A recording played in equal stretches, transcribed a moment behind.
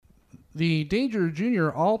The Danger Jr.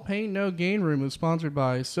 All Pain No Gain Room is sponsored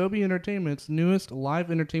by Sobe Entertainment's newest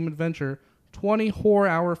live entertainment venture, 24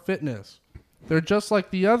 Hour Fitness. They're just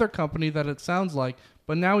like the other company that it sounds like,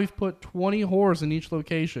 but now we've put 20 whores in each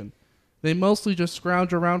location. They mostly just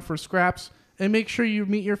scrounge around for scraps and make sure you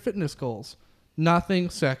meet your fitness goals. Nothing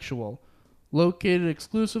sexual. Located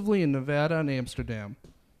exclusively in Nevada and Amsterdam.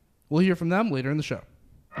 We'll hear from them later in the show.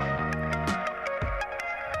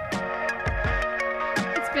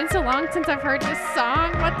 It's been so long since I've heard this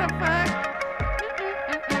song. What the fuck?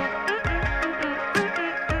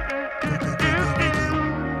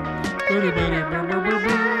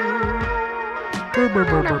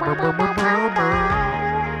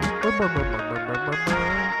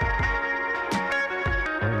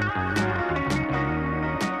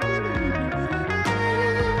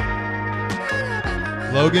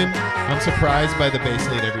 Logan, I'm surprised by the bass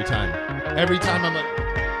lead every time. Every time I'm like...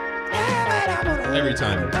 Every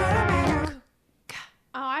time.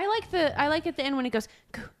 Oh, I like at the end when it goes.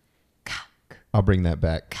 I'll bring that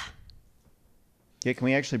back. Yeah, can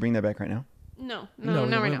we actually bring that back right now? No, we right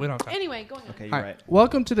now. don't have time. Anyway, going on. Okay, you're Hi. right.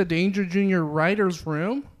 Welcome to the Danger Jr. Writers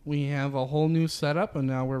Room. We have a whole new setup, and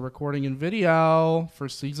now we're recording in video for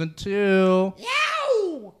season 2.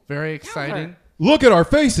 Yow! Very exciting. Look at our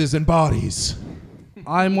faces and bodies.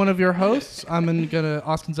 I'm one of your hosts. Austin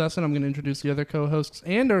Zesson. I'm gonna introduce the other co-hosts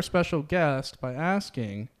and our special guest by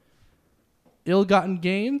asking: ill-gotten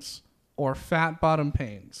gains or fat bottom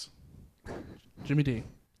pains? Jimmy D.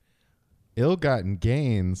 Ill-gotten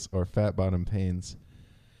gains or fat bottom pains?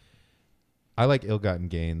 I like ill-gotten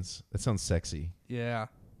gains. That sounds sexy. Yeah.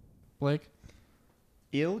 Blake.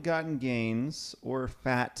 Ill-gotten gains or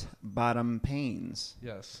fat bottom pains?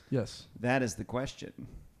 Yes. Yes. That is the question.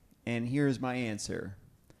 And here's my answer.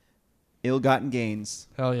 Ill-gotten gains.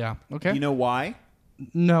 Hell yeah. Okay. You know why?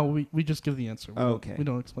 No, we just give the answer. Okay. We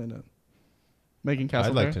don't explain it. Megan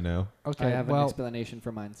Castle. I'd like to know. Okay. I have an well, explanation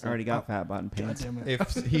for mine. I already got fat bottom God pains. damn it.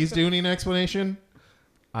 If he's doing an explanation,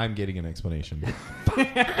 I'm getting an explanation.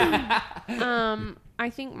 I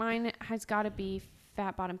think mine has got to be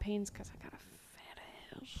fat bottom pains because I got a fat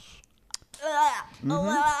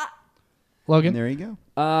ass. Logan. There you go.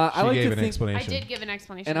 I She like gave to an think, I explanation. did give an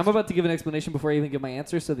explanation. and I'm about to give an explanation before I even give my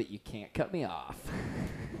answer, so that you can't cut me off,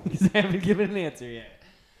 because I haven't given an answer yet.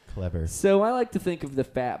 Clever. So I like to think of the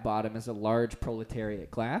fat bottom as a large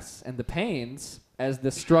proletariat class, and the pains as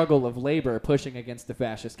the struggle of labor pushing against the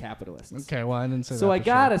fascist capitalists. Okay. Well, I didn't say that. So I for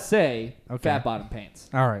gotta sure. say, Okay. fat bottom pains.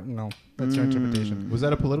 All right. No, that's your interpretation. Was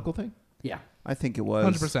that a political thing? Yeah. I think it was.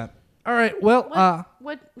 100%. All right. Well,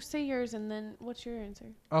 What? Say yours and then what's your answer?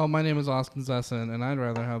 my name is Austin Zesson, and I'd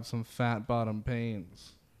rather have some fat bottom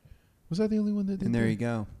pains. Was I the only one that did And there that? you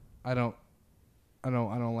go. I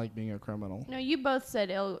don't like being a criminal. No, you both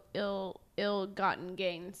said ill-gotten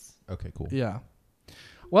gains. Okay, cool. Yeah.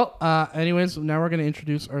 Well, anyways, now we're going to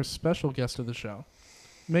introduce our special guest of the show.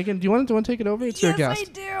 Megan, do you want to take it over? It's your guest. Yes,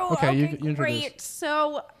 I do. Okay, you introduce. Great.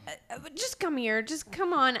 So, just come here. Just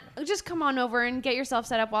come on over and get yourself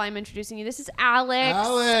set up while I'm introducing you. This is Alex.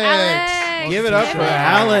 Alex! Give it up for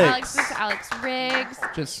Alex. This is Alex Riggs.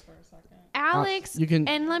 Just Alex. you can-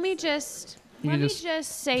 And let me just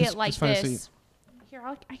say just- it like just find a this. seat. Here,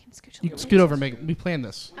 I can scoot a you little scoot bit. over, Megan. We planned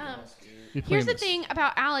this. We planned Here's the this. thing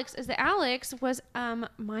about Alex is that Alex was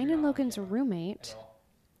mine and Logan's roommate.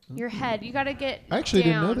 Your head. You got to get I actually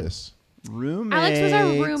down. didn't notice. Roommate. Alex was our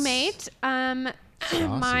roommate.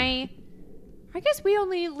 Saucy. I guess we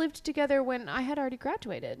only lived together when I had already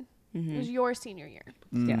graduated. It was your senior year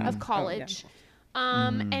of college.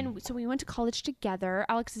 And so we went to college together.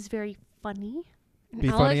 Alex is very funny. And Be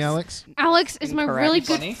funny, Alex. Alex is my Incorrect. really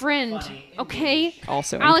good Funny? friend. Okay?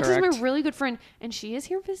 Also Alex is incorrect. my really good friend. And she is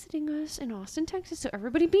here visiting us in Austin, Texas. So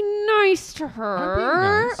everybody be nice to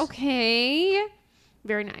her. nice. Okay?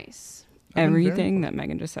 Very nice. Everything that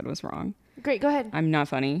Megan just said was wrong. Great. Go ahead. I'm not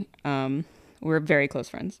funny. We're very close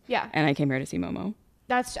friends. Yeah. And I came here to see Momo.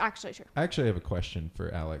 That's actually true. I actually have a question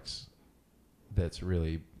for Alex that's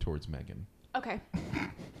really towards Megan. Okay.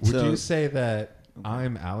 Would So- you say that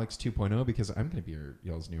I'm Alex 2.0 because I'm going to be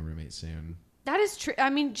y'all's new roommate soon? That is true. I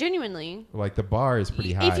mean, genuinely. Like the bar is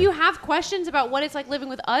pretty high. If you have questions about what it's like living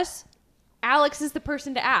with us, Alex is the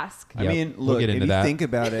person to ask. I Yep, mean, we'll look, get if into you that. think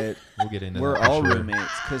about it, We'll get into we're that for all sure.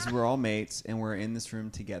 roommates because we're all mates and we're in this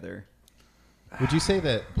room together. Would you say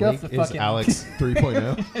that Get off Blake the is fucking- Alex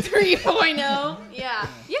 3.0? 3.0. Yeah.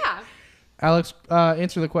 Yeah. Alex,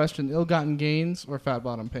 answer the question: ill-gotten gains or fat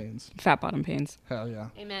bottom pains? Fat bottom pains. Hell yeah.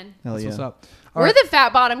 Amen. Hell That's yeah. what's up. All We're right. the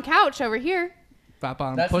fat bottom couch over here. Fat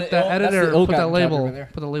bottom. That's Put the that ill- that's editor. the ill Put that gotten couch label. over there.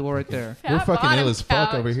 Put the label right there. We're Fat fucking bottom ill as fuck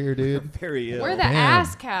couch. over here, dude. Very ill. We're the Damn.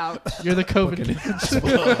 ass couch. You're the COVID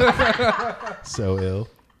bitch. So ill.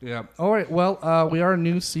 Yeah. All right. Well, we are a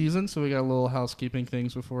new season, so we got a little housekeeping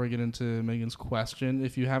things before we get into Megan's question.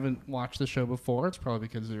 If you haven't watched the show before, it's probably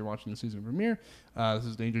because you're watching the season premiere. This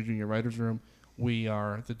is Danger Junior Writers Room. We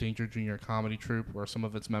are the Danger Junior comedy troupe, where some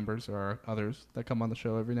of its members are others that come on the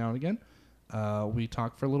show every now and again. We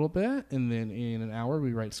talk for a little bit, and then in an hour,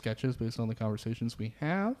 we write sketches based on the conversations we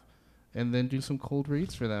have, and then do some cold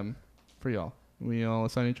reads for them, for y'all. We all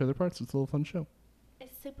assign each other parts. It's a little fun show.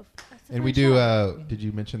 It's super. And we do, did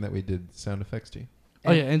you mention that we did sound effects too?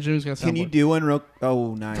 Oh, yeah, and Jimmy's got Can you soundboard. do one real?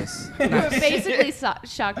 Oh, nice. We're basically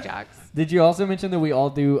shock jocks. Did you also mention that we all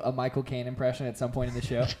do a Michael Caine impression at some point in the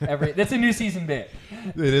show? That's a new season bit.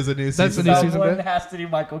 It is a new season. That's a new season Someone bit? has to do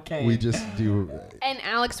Michael Caine. We just do. And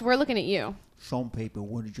Alex, we're looking at you. Some people.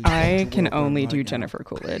 What did you? I can only do Jennifer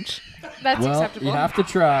Coolidge. That's well, acceptable. you have to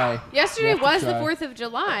try. Yesterday You have to was the try. 4th of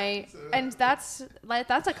July, and that's like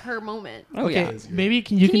her moment. Oh Okay, yeah. maybe you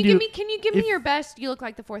Can you do. give me if- your best? You look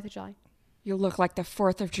like the 4th of July. You look like the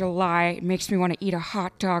 4th of July. It makes me want to eat a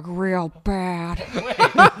hot dog real bad.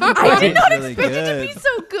 I did not really expect it good. to be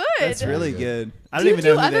so good. That's really good. I Do don't you even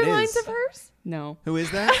do know who other that lines is. of hers? No, Who is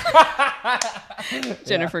that?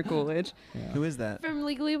 Jennifer Coolidge. Who is that? From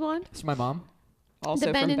Legally Blonde? It's my mom.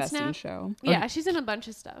 Also Ben from and Best in Snap? Show. Yeah, she's in a bunch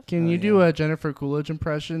of stuff. Can Oh, you yeah. do a Jennifer Coolidge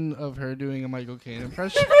impression of her doing a Michael Caine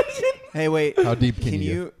impression? Hey, wait. How deep can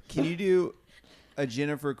you Can you do a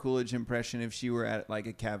Jennifer Coolidge impression if she were at like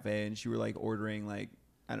a cafe and she were like ordering like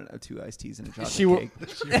I don't know 2 iced teas and a chocolate She will- cake?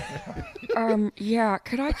 Yeah,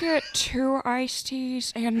 could I get 2 iced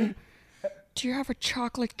teas and do you have a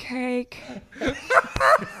chocolate cake?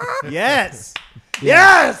 Yes.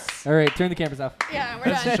 Yes. All right, turn the cameras off. Yeah, we're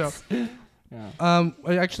That's the done.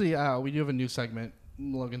 show. Actually, we do have a new segment.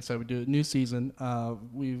 Logan said we do a new season.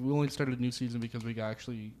 We only started a new season because we got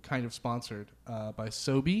actually kind of sponsored by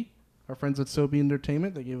Sobe, our friends at Sobe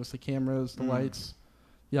Entertainment. They gave us the cameras, the lights,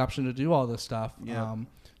 the option to do all this stuff. Yeah.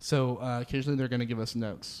 So occasionally they're going to give us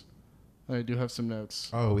notes. I do have some notes.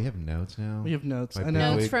 Oh, we have notes now. We have notes. Like I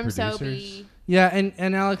know. Notes big from producers. Sobe. Yeah,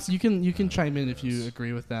 and Alex, you can chime in if you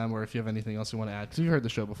agree with them or if you have anything else you want to add. Because you've heard the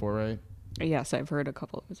show before, right? Yes, I've heard a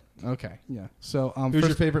couple of it. Okay, yeah. So Who's your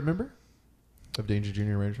first, favorite member of Danger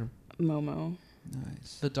Junior Writers Room? Momo.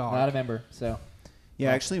 Nice. the dog. Not a member, so.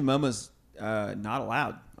 Yeah, actually, Momo's not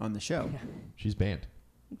allowed on the show. She's banned.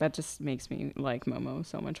 That just makes me like Momo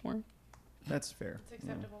so much more. That's fair. It's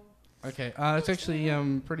acceptable. Okay, it's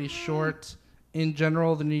actually pretty short. In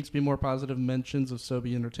general, there needs to be more positive mentions of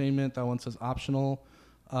Sobe Entertainment. That one says optional.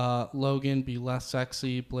 Logan, be less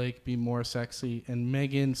sexy. Blake, be more sexy. And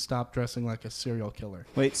Megan, stop dressing like a serial killer.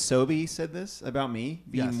 Wait, Sobe said this about me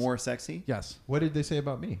being Yes. more sexy? Yes. What did they say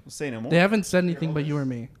about me? We'll say no more. They haven't said anything but you or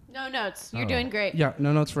me. No notes. You're Oh. doing great. Yeah,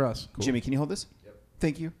 no notes for us. Jimmy, can you hold this? Yep.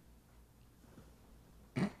 Thank you.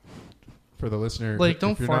 For the listener, Blake,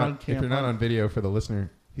 don't if you're fart not, on If you're camera. not on video, for the listener,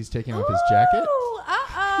 he's taking off his jacket.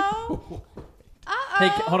 Uh-oh. Hey,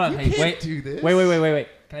 hold on. Hey, wait. Do this. Wait.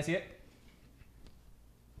 Can I see it?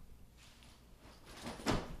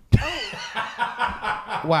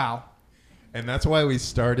 Wow. And that's why we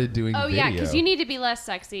started doing Oh, video. yeah, because you need to be less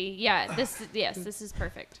sexy. Yeah, this is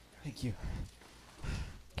perfect. Thank you.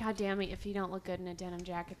 God damn it, if you don't look good in a denim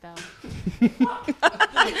jacket, though.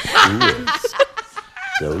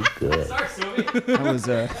 So good. Sorry, Sylvie. That was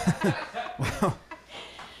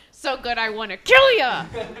So good, I want to kill ya!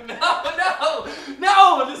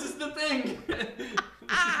 No, this is the thing. This is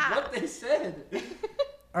what they said.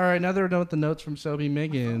 All right, now that we're done with the notes from Sobe,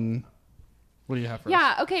 Megan, what do you have for us?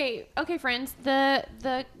 Yeah, okay, friends.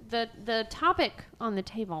 The topic on the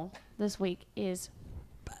table this week is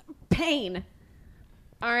pain.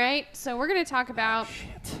 All right, so we're going to talk about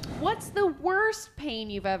what's the worst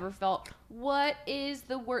pain you've ever felt. What is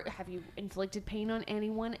the worst? Have you inflicted pain on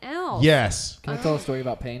anyone else? Yes. Can I tell a story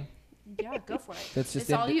about pain? Yeah, go for it. That's just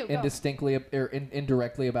it's all you. Go. indistinctly or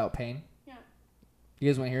indirectly about pain. Yeah. You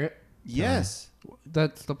guys want to hear it? yes.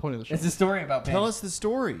 That's the point of the show. It's a story about pain. Tell us the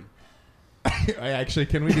story. Actually,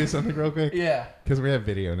 can we do something real quick? Yeah. Because we have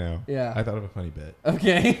video now. Yeah. I thought of a funny bit.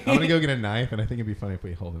 Okay. I'm gonna go get a knife, and I think it'd be funny if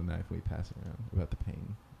we hold a knife and we pass it around about the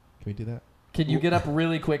pain. Can we do that? Can you get up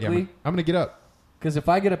really Yeah, quickly? I'm gonna get up. Because if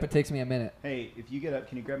I get up, it takes me a minute. Hey, if you get up,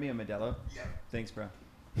 can you grab me a Modelo? Yeah. Thanks, bro.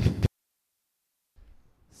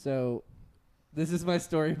 So, this is my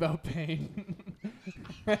story about pain.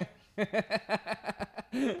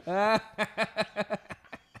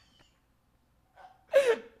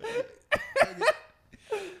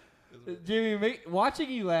 Jimmy, watching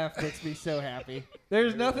you laugh makes me so happy.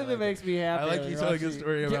 There's nothing that makes me happy. I like you telling a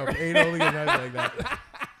story about Payne holding a knife like that.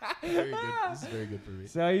 Very good. This is very good for me.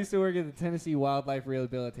 So I used to work at the Tennessee Wildlife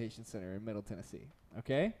Rehabilitation Center in Middle Tennessee.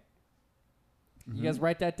 Okay? You guys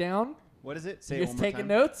write that down? What is it? Say You it guys one more taking time.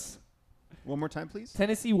 notes? One more time, please.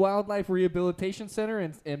 Tennessee Wildlife Rehabilitation Center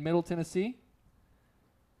in Middle Tennessee.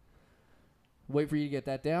 Wait for you to get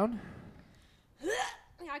that down.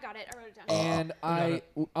 I got it. I wrote it down. And I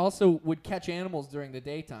also would catch animals during the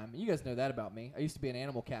daytime. You guys know that about me. I used to be an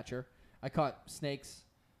animal catcher. I caught snakes,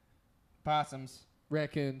 possums,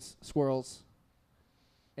 raccoons, squirrels,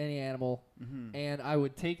 any animal. And I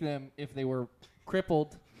would take them if they were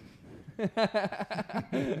crippled. What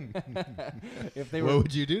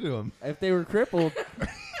would you do to them? If they were crippled,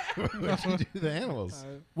 What would you do to the animals?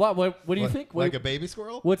 what do you think? Like a baby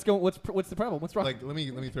squirrel? What's the problem? What's wrong? Like, let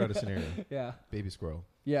me throw out a scenario. Yeah. Baby squirrel.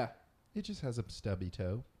 Yeah. It just has a stubby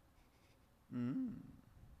toe. I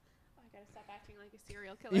gotta stop acting like a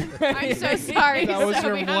serial killer. I'm so sorry. That was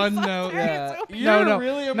your Sophie. I'm one so note. sorry. Yeah. Sophie. You're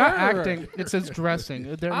really a not murderer. acting. It says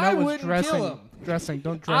dressing. There, I no, it's wouldn't dressing. kill him. Dressing.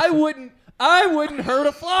 Don't dress. I wouldn't hurt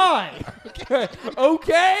a fly.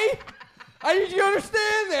 Okay? I need you to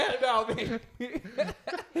understand that about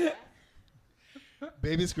me.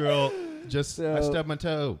 Baby squirrel, just I So- stubbed my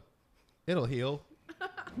toe. It'll heal.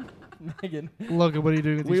 Megan. Look at what are you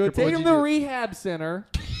doing? With We these would take crippled- him to the rehab center.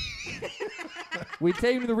 We'd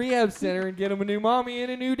take him to the rehab center and get him a new mommy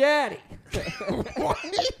and a new daddy. What?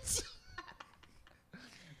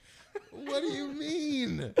 What do you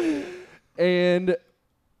mean? And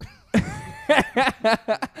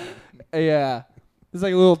yeah. There's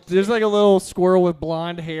like a little squirrel with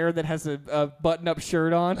blonde hair that has a button-up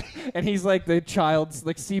shirt on, and he's like the child's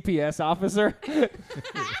like CPS officer.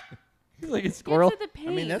 He's like a squirrel. Get to the pain.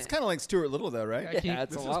 I mean, that's kind of like Stuart Little, though, right? Yeah,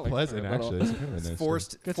 it's This a is lot like pleasant, Stuart Little. actually. It's kind of a nice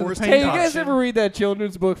Forced Get to the forced pain. Hey, you guys concoction. ever read that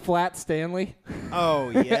children's book Flat Stanley?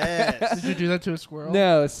 Oh yes. Did you do that to a squirrel?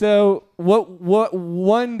 No. So what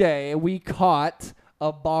one day we caught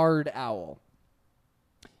a barred owl.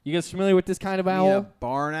 You guys familiar with this kind of You mean owl? a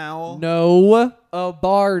barn owl? No, a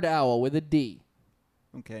barred owl with a D,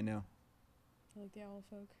 Okay, no. Like the owl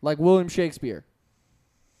folk. like William Shakespeare.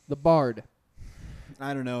 The bard.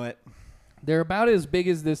 I don't know it. They're about as big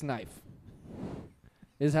as this knife.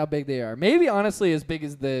 Is how big they are. Maybe honestly as big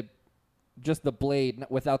as just the blade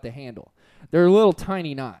without the handle. They're little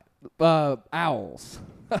tiny owls.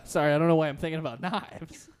 Sorry, I don't know why I'm thinking about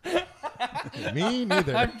knives. Me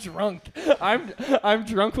neither. I'm drunk. I'm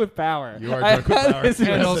drunk with power. You are drunk with power. This is-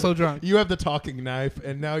 And also drunk. You have the talking knife,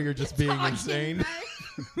 and now you're just being insane.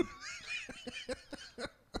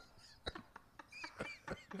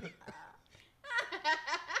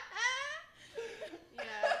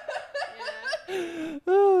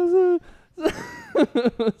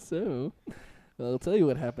 So, I'll tell you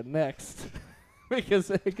what happened next.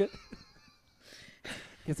 because I've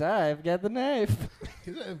got the knife.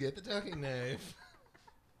 Because I get the talking knife.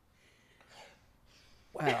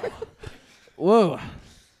 Wow. Whoa.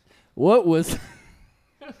 What was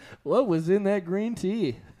in that green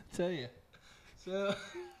tea? I tell you. So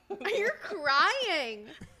You're crying.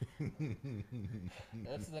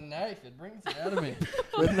 that's the knife. It brings it out of me.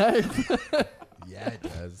 The knife. Yeah, it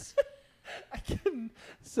does.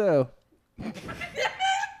 So I'm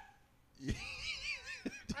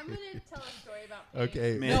gonna tell a story about pain.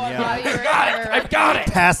 Okay. Man, While yeah. you were I've got it.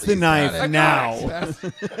 Pass the knife now.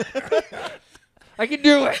 I can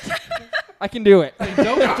do it. I can do it.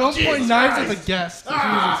 Don't point knives at the guest.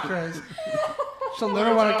 Jesus Christ. She'll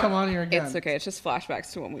never want to come on here again. It's okay. It's just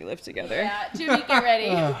flashbacks to when we lived together. Yeah, Jimmy, get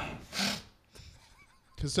ready.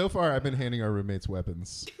 Because so far, I've been handing our roommates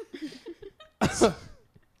weapons.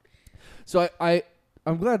 So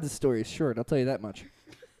I'm glad this story is short. I'll tell you that much.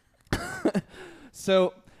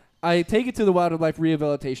 So I take it to the Wildlife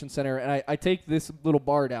Rehabilitation Center, and I take this little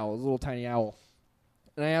barred owl, this little tiny owl,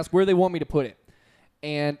 and I ask where they want me to put it.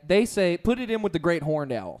 And they say, put it in with the great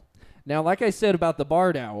horned owl. Now, like I said about the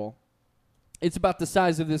barred owl, it's about the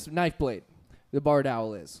size of this knife blade. The barred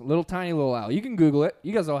owl is. A little tiny little owl. You can Google it.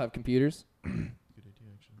 You guys all have computers.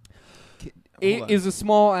 It is a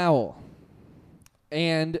small owl.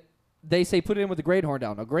 And they say put it in with a great horned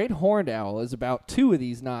owl. Now, great horned owl is about 2 of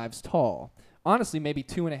these knives tall. Honestly, maybe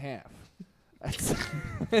 2.5.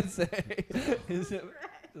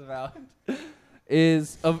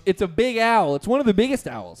 It's a big owl. It's one of the biggest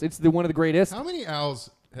owls. It's one of the greatest. How many owls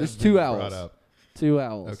There's have 2 been owls. brought up? 2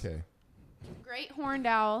 owls. Okay. Great horned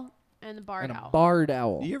owl and the barred And a owl. barred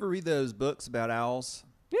owl. Do you ever read those books about owls?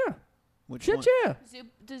 Yeah. Which Shit, one? yeah.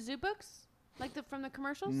 The zoo books, like from the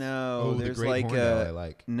commercials. No, Oh, the there's great like horned owl I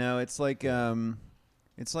like. no, it's like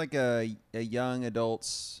It's like a young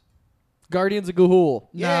adults. Guardians of Ga'Hoole.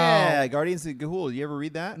 Yeah, Guardians of Ga'Hoole. You ever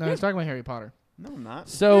read that? No, he's talking about Harry Potter. No, I'm not.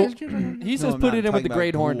 So Yeah, he says I'm put not. it in I'm with the talking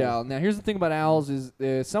great about horned ghoul. owl. Now here's the thing about owls is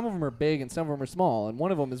some of them are big and some of them are small, and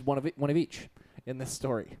one of them is one of each in this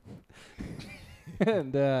story.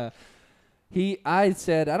 And I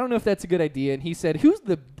said, I don't know if that's a good idea, and he said, who's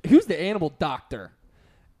the animal doctor?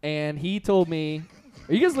 And he told me,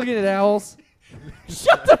 are you guys looking at owls?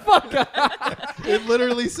 Shut the fuck up. It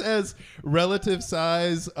literally says relative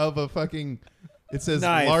size of a fucking. It says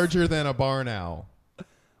Nice. larger than a barn owl.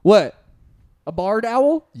 What? A barred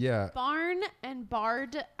owl? Yeah. Barn and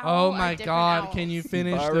barred owl Oh are my different God! owls. Can you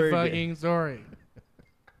finish the Barred. fucking story?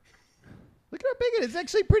 Look at how big it is. It's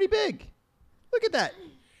actually pretty big. Look at that.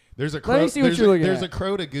 There's a Let crow. me see what there's you're a, looking there's at. a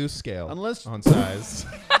crow to goose scale Unless- on size.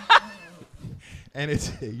 And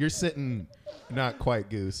you're sitting not quite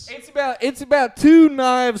goose. It's about 2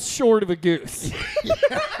 knives short of a goose.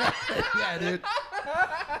 Yeah, dude.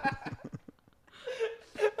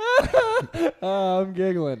 Oh, I'm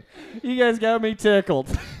giggling. You guys got me tickled.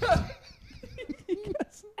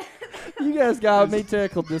 You guys got me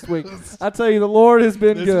tickled this week. I tell you, the Lord has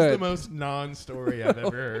been This good. is the most non-story I've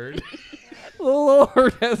ever heard. The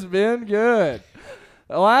Lord has been good.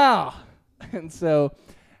 Wow. And so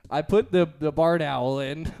I put the barred owl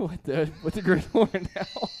in with the great horned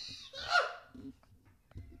owl.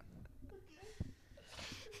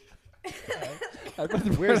 I put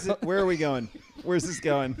the Where are we going? Where's this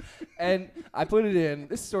going? and I put it in.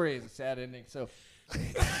 This story is a sad ending, so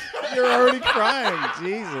You're already crying.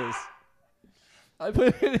 Jesus. I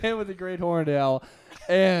put it in with the great horned owl,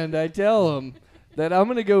 and I tell him that I'm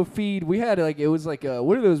gonna go feed. We had it was like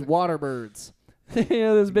what are those water birds? You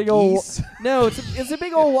know, those big old. Geese? No, it's a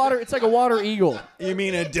big old water. It's like a water eagle. You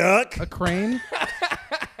mean a duck? A crane?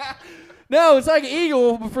 No, it's like an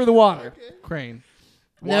eagle but for the water. Crane.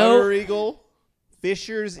 No. Water eagle?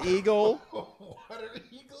 Fisher's eagle?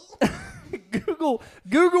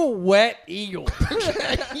 Google wet eagle.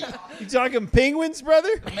 You talking penguins, brother?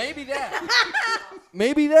 Maybe that.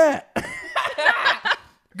 Maybe that.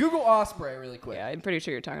 Google osprey really quick. Yeah, I'm pretty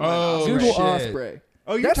sure you're talking about Oh, osprey. Google shit. osprey.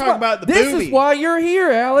 Oh, you're That's talking why- about the This booby. is why you're here,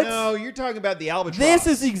 Alex. No, you're talking about the albatross. This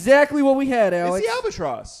is exactly what we had, Alex. It's the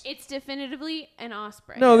albatross. It's definitively an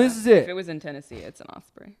osprey. No, this is If it. it was in Tennessee, it's an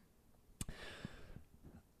osprey.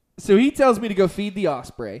 So he tells me to go feed the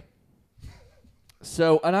osprey.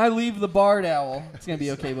 And I leave the barred owl. It's going to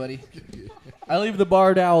be okay, buddy. I leave the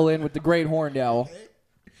barred owl in with the great horned owl.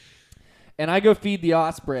 And I go feed the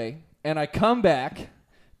osprey. And I come back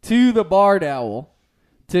to the barred owl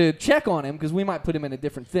to check on him because we might put him in a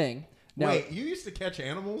different thing. Now, Wait, you used to catch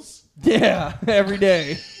animals? yeah, every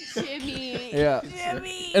day. Jimmy. Yeah.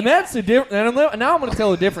 And that's a different. Now I'm going to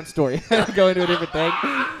tell a different story. I go into a different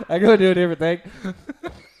thing.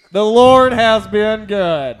 The Lord has been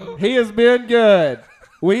good. He has been good.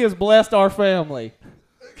 He has blessed our family.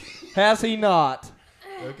 Has he not?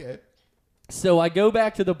 Okay. So I go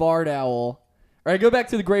back to the barred owl, or I go back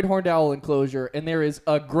to the great horned owl enclosure, and there is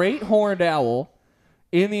a great horned owl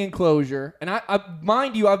in the enclosure. And I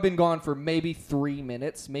mind you, I've been gone for maybe 3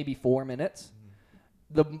 minutes, maybe 4 minutes.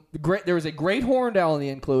 There was a great horned owl in the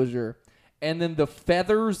enclosure, and then the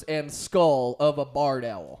feathers and skull of a barred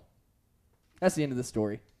owl. That's the end of the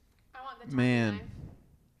story. I want the Man. knife.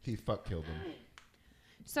 He killed him.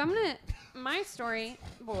 So my story,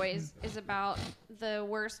 boys, is about the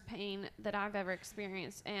worst pain that I've ever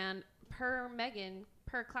experienced. And per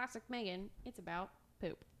classic Megan, it's about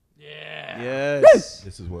poop. Yes.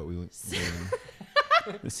 This is what we.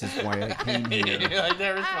 This is why I came here. like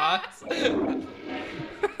that response.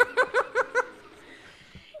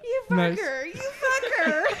 You Nice. fucker, you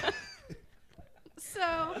fucker.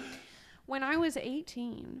 So, when I was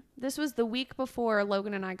 18, this was the week before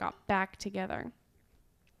Logan and I got back together.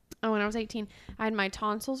 And when I was 18, I had my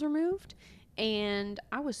tonsils removed and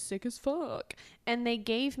I was sick as fuck. And they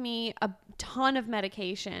gave me a ton of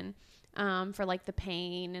medication for like the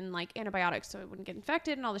pain and like antibiotics so it wouldn't get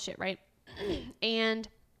infected and all the shit, right? And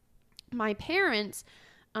my parents,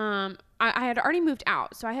 I had already moved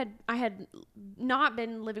out. So I had not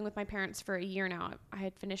been living with my parents for a year now. I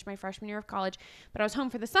had finished my freshman year of college, but I was home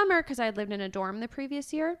for the summer because I had lived in a dorm the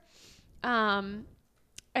previous year. And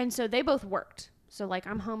so they both worked. So like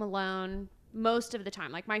I'm home alone most of the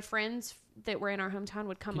time. Like my friends that were in our hometown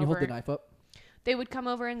would come Can you over. hold the knife up? They would come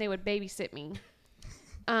over and they would babysit me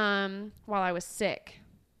while I was sick.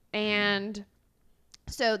 And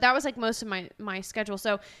so that was like most of my schedule.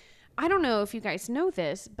 So I don't know if you guys know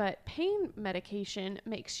this, but pain medication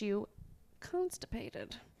makes you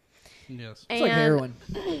constipated. Yes. It's like heroin.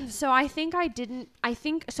 So I think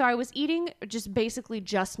I was eating just basically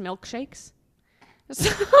just milkshakes.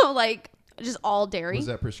 So like just all dairy. Was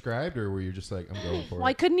that prescribed, or were you just like, I'm going for Well,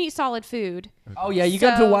 I it? couldn't eat solid food. Oh yeah, you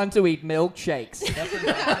got to So- want to eat milkshakes.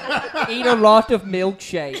 Eat a lot of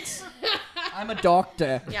milkshakes. I'm a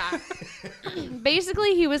doctor. Yeah.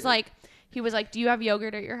 Basically, he was like, do you have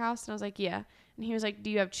yogurt at your house? And I was like, yeah. And he was like, do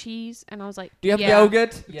you have cheese? And I was like, Do you have yeah.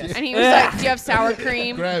 yogurt? Yes. And he was like, do you have sour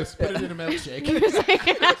cream? Gross. Put it in a milkshake. He was like,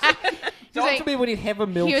 Talk like- to me when you have a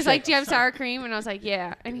milkshake. he was like, do you have sour cream? And I was like,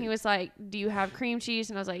 yeah. And he was like, do you have cream cheese?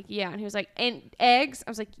 And I was like, yeah. And he was like, and eggs? I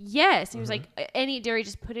was like, yes. And he was like, any dairy,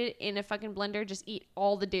 just put it in a fucking blender. Just eat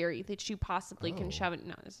all the dairy that you possibly can shove it.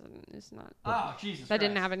 No, it's not. Oh, Jesus That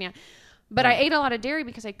didn't happen yet. But I ate a lot of dairy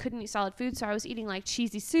because I couldn't eat solid food. So I was eating like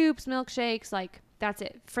cheesy soups, milkshakes. Like, that's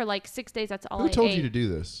it. For like 6 days, that's all I Who ate. told you to do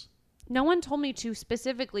this? No one told me to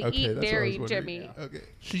specifically eat that's what I dairy, was wondering. Jimmy. Okay.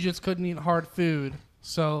 She just couldn't eat hard food.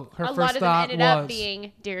 So her A first lot of them thought ended was up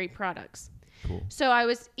being dairy products. Cool. So I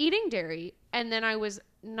was eating dairy, and then I was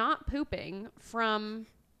not pooping from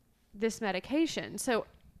this medication. So,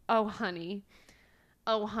 oh honey,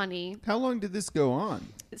 How long did this go on?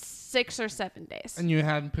 6 or 7 days. and you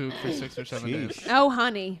hadn't pooped for 6 or 7 days. Sheesh. Oh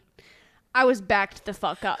honey, I was backed the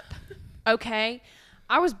fuck up. Okay,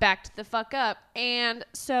 I was backed the fuck up, and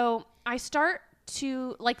so I start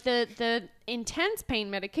to like the intense pain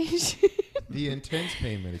medication. The intense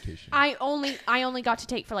pain medication. I only got to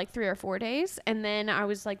take for like 3 or 4 days, and then I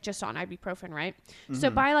was like just on ibuprofen, right? So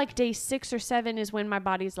by like day 6 or 7 is when my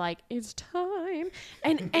body's like, it's time,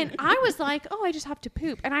 and I was like, oh, I just have to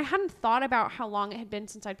poop, and I hadn't thought about how long it had been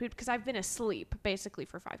since I'd pooped because I've been asleep basically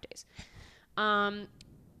for 5 days.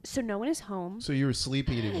 So no one is home. So you were sleep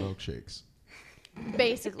eating milkshakes.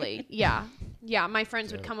 Basically, yeah. My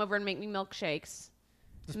friends would come over and make me milkshakes.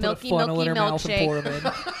 Just Milky, put a funnel milky in her mouth and pour 'em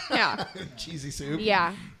in. Yeah. Cheesy soup.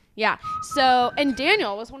 Yeah. So, and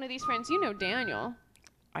Daniel was one of these friends. You know Daniel.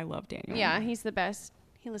 I love Daniel. Yeah, he's the best.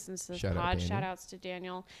 He listens to this Shout out pod. Daniel. Shout outs to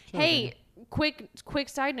Daniel. Hey, quick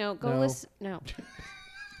side note. Go No. listen. No.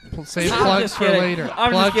 Save I'm plugs just for kidding. later.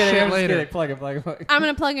 I'm Plug just kidding. shit I'm just later. kidding. Plug it. I'm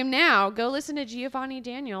going to plug him now. Go listen to Giovanni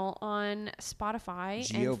Daniel on Spotify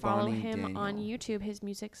and follow Giovanni him on Daniel. YouTube. His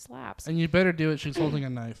music slaps. And you better do it. She's holding a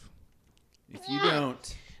knife. If you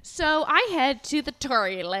don't, So I head to the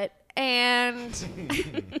toilet and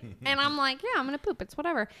and I'm like, yeah, I'm gonna poop. It's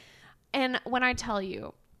whatever. And when I tell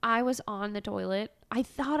you, I was on the toilet, I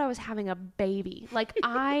thought I was having a baby. Like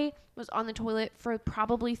I was on the toilet for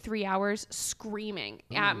probably 3 hours screaming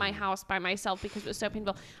at my house by myself because it was so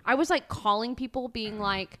painful. I was like calling people being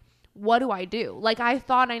like, what do I do? Like I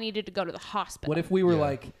thought I needed to go to the hospital. What if we were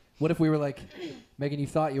like, Megan, you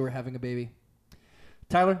thought you were having a baby.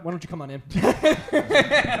 Tyler, why don't you come on in?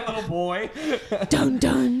 Little boy. Dun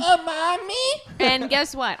dun. Oh, mommy. And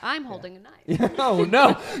guess what? I'm holding a knife. Oh,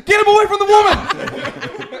 no. Get him away from the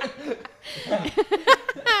woman.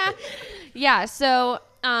 Yeah, so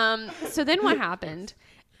then what happened?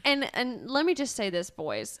 And let me just say this,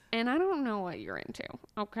 boys, and I don't know what you're into,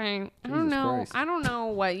 okay? I don't Jesus know. Christ. I don't know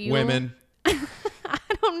what you Women. I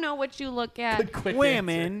don't know what you look at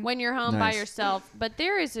women. when you're home by Nice. yourself, but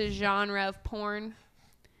there is a genre of porn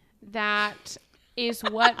that is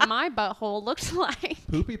what my butthole looks like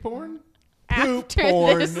Poopy porn? after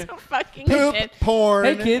porn. this fucking Poop shit. porn.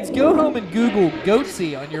 Hey, kids, go home and Google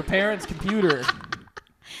Goatsy on your parents' computer.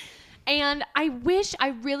 And I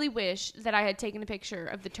really wish that I had taken a picture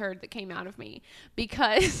of the turd that came out of me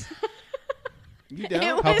because You it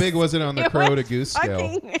don't? How big was it on the it crow to was goose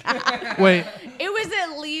scale? fucking- Wait, It was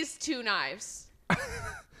at least 2 knives.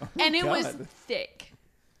 And it was God. thick.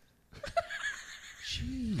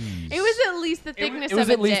 It was at least the thickness It was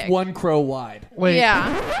of at a least dick. 1 crow wide. wait.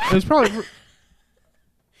 Yeah. It was probably.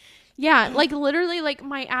 Yeah, like literally like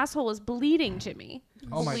my asshole was bleeding to me.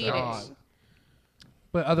 Oh my Bleeding. god.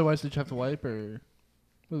 But otherwise, did you have to wipe or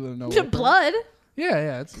was it no? The wiper? blood?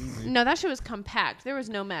 Yeah, it's easy. No, that shit was compact. There was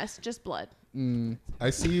no mess, just blood. I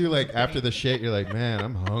see you like after the shit, you're like, man,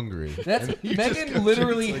 I'm hungry. That's And you just go Megan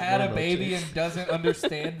literally chase, like, had a more baby milkshakes. and doesn't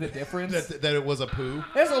understand the difference. that it was a poo.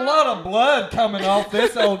 There's a lot of blood coming off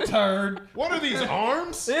this old turd. What are these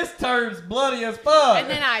arms? This turd's bloody as fuck. And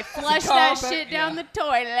then I flushed that compact- shit down the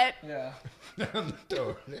toilet. Yeah. Down the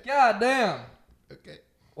door. God damn. Okay.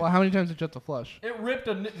 Well, how many times did you have to flush? It ripped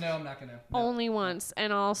a. No, I'm not gonna. No. Only once,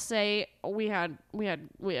 and I'll say we had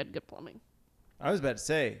good plumbing. I was about to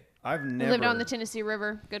say, I've We never lived on the Tennessee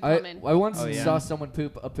River. Good I plumbing. once Oh, yeah. saw someone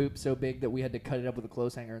poop a poop so big that we had to cut it up with a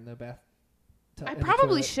clothes hanger in the bath. I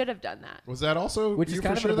probably should have done that. Was that also? Which is you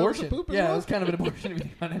kind for of an sure that was a abortion. poop as Yeah, well? it was kind of an abortion. If you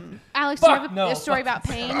think about it. Alex, do you have Fuck, a, no, a story fuck, about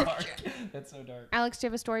pain? That's so dark. Alex, do you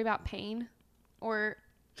have a story about pain? Or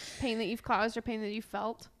pain that you've caused or pain that you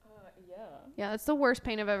felt? Yeah. Yeah, that's the worst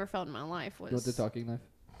pain I've ever felt in my life. You want the Was talking knife?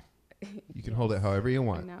 You can hold it however you I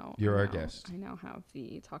want. know. You're I our know. guest. I now have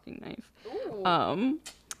the talking knife.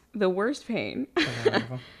 The worst pain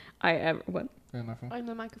I ever. What? on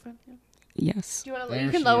the microphone? Yeah. Yes. Do you want to? There You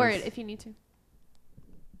can she lower is. it if you need to.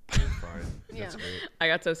 Fine. Yeah. That's great. I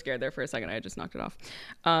got so scared there for a second, I just knocked it off.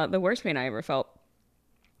 The worst pain I ever felt,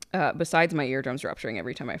 besides my eardrums rupturing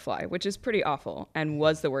every time I fly, which is pretty awful and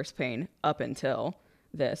was the worst pain up until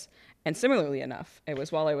this. And similarly enough, it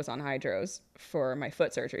was while I was on hydros for my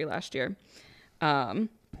foot surgery last year, in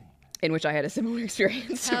which I had a similar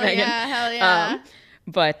experience to Hell Megan. yeah! Hell yeah!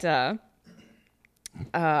 But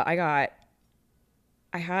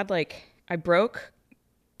I broke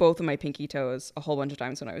both of my pinky toes a whole bunch of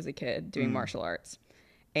times when I was a kid doing martial arts.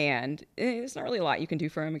 And it's not really a lot you can do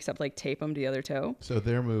for them except like tape them to the other toe. So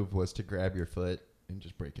their move was to grab your foot and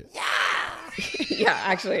just break it. Yeah,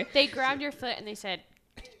 actually. They grabbed your foot and they said,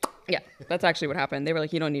 Yeah, that's actually what happened. They were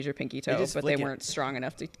like, you don't need your pinky toe, just but they flick it. weren't strong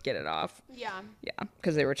enough to get it off. "Yeah." Yeah,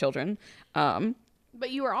 because they were children. But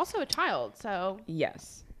you were also a child, so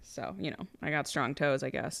Yes. So, I got strong toes, I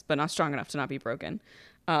guess, but not strong enough to not be broken.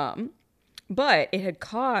 But it had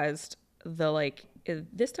caused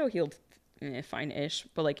this toe healed fine-ish,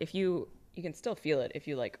 but like if you can still feel it if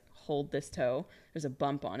you like hold this toe, there's a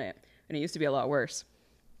bump on it, and it used to be a lot worse.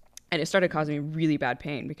 And it started causing me really bad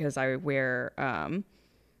pain because I wear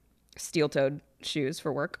steel-toed shoes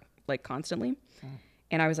for work, like constantly.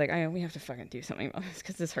 And I was like, we have to fucking do something about this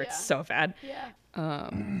because this hurts so bad. yeah.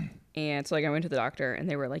 And so I went to the doctor and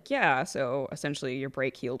they were like, yeah, so essentially your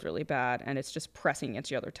break healed really bad and it's just pressing against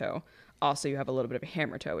your other toe. Also, you have a little bit of a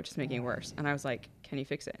hammer toe, which is making it worse. And I was like, can you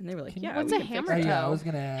fix it? And they were like, yeah. What's we a can fix hammer it." toe? Yeah, I was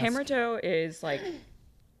gonna ask. Hammer toe is like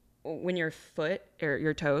when your foot or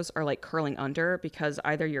your toes are like curling under because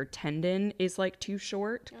either your tendon is like too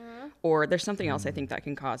short or there's something else I think that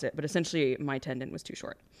can cause it. But essentially my tendon was too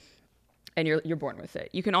short. And you're born with it.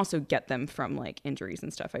 You can also get them from like injuries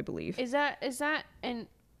and stuff, I believe. Is that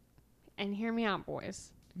and hear me out,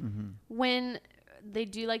 boys. When they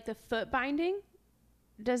do like the foot binding,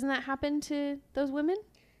 doesn't that happen to those women?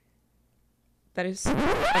 That is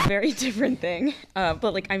a very different thing.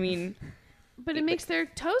 But like, I mean, But it makes their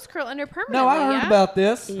toes curl under permanently. No, I heard about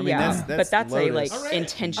this. yeah, that's but that's a Lotus. like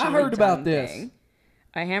intentionally I heard about done this. thing.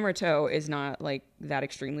 A hammer toe is not like that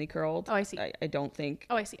extremely curled. Oh, I see. I don't think.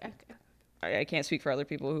 Oh, I see. Okay. I can't speak for other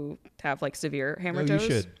people who have like severe hammer No, you toes.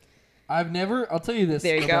 should. I'll tell you this.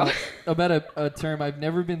 There you go. About a term. I've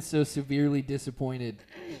never been so severely disappointed.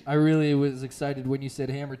 I really was excited when you said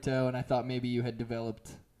hammer toe, and I thought maybe you had developed.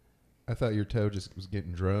 I thought your toe just was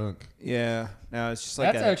getting drunk. Yeah. No, it's just like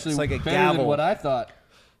That's it's actually like a better gavel. than what I thought.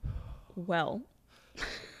 Well,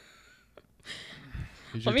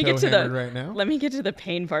 Is let your me toe get to hammered the right now? let me get to the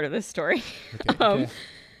pain part of this story.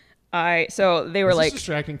 Okay. So they were Is this like,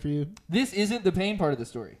 distracting for you? This isn't the pain part of the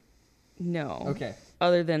story. no. Okay.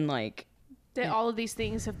 Other than like, That all of these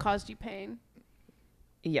things have caused you pain.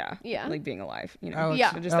 yeah, Yeah. like being alive, Alex,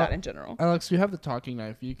 Yeah. just that in general. Alex, you have the talking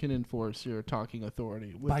knife. You can enforce your talking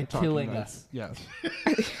authority with By the talking killing knife. us. Yes.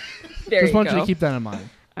 There Just you want go. you to keep that in mind.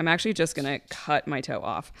 I'm actually just gonna cut my toe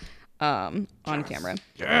off, on camera.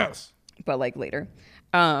 Yes. But like later.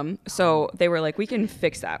 So they were like, we can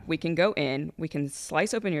fix that. We can go in, we can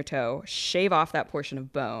slice open your toe, shave off that portion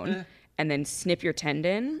of bone, and then snip your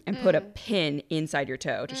tendon and put a pin inside your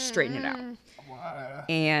toe to straighten it out.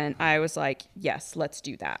 And I was like, yes, let's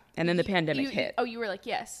do that. And then the pandemic hit. Oh, you were like,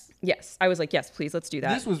 yes. Yes. I was like, yes, please, let's do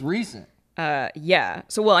that. This was recent. Yeah.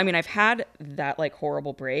 So, well, I mean, I've had that like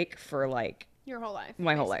horrible break for like Your whole life.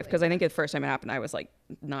 my whole life. Because I think the first time it happened, I was like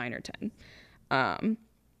 9 or 10.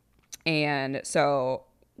 And so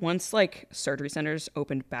once like surgery centers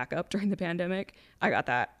opened back up during the pandemic, I got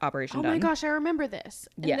that operation Oh done. my gosh, I remember this.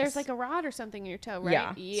 And Yes. there's like a rod or something in your toe,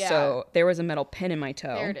 right? Yeah. So there was a metal pin in my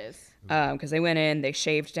toe. there it is. Because they went in, they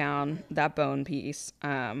shaved down that bone piece.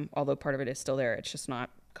 Although part of it is still there, it's just not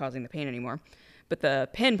causing the pain anymore. But the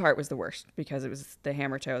pin part was the worst because it was the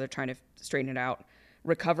hammer toe. They're trying to straighten it out.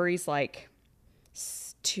 Recovery's like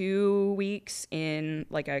 2 weeks in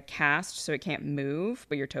like a cast, so it can't move,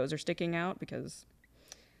 but your toes are sticking out because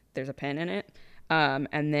there's a pin in it.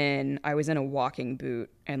 And then I was in a walking boot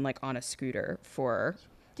and like on a scooter for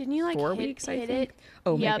Didn't you like 4 hit, weeks, I hit think. it?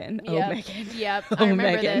 Oh, Yep, Megan. Yep, Oh, Megan. Yep. Oh, I remember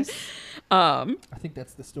Megan. this. I think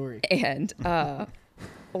that's the story. And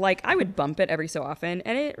like I would bump it every so often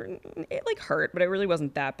and it like hurt, but it really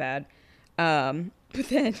wasn't that bad. But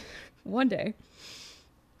then one day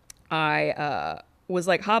I was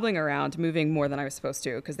like hobbling around, moving more than I was supposed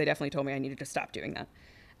to, because they definitely told me I needed to stop doing that.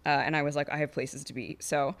 And I was like, I have places to be.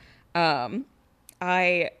 So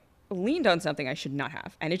I leaned on something I should not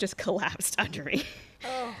have, and it just collapsed under me.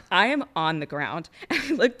 Oh. I am on the ground, and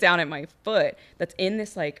I looked down at my foot that's in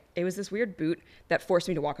this, like, it was this weird boot that forced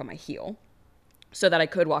me to walk on my heel so that I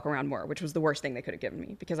could walk around more, which was the worst thing they could have given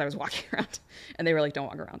me, because I was walking around, and they were like, don't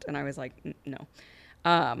walk around. And I was like, no.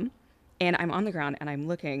 And I'm on the ground, and I'm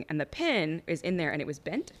looking, and the pin is in there, and it was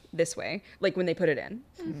bent this way, like when they put it in.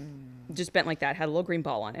 Just bent like that, had a little green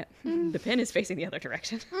ball on it. The pin is facing the other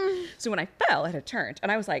direction. So when I fell, it had turned,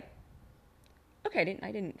 and I was like, okay,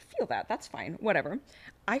 I didn't feel that. That's fine. Whatever.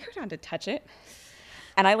 I go down to touch it,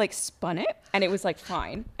 and I like spun it, and it was like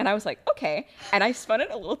fine. And I was like, okay. And I spun it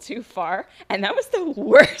a little too far, and that was the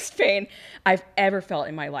worst pain I've ever felt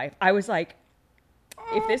in my life. I was like,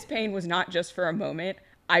 if this pain was not just for a moment,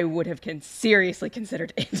 I would have seriously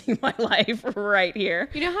considered ending my life right here.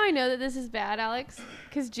 You know how I know that this is bad, Alex?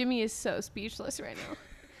 Because Jimmy is so speechless right now.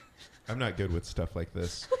 I'm not good with stuff like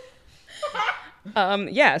this.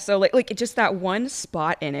 Yeah, so like just that one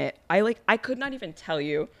spot in it, I could not even tell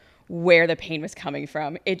you where the pain was coming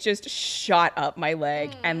from. It just shot up my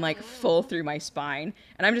leg and like full through my spine,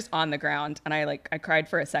 and I'm just on the ground, and I cried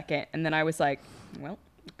for a second, and then I was like, well,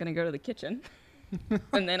 I'm gonna go to the kitchen.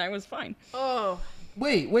 And then I was fine. Oh.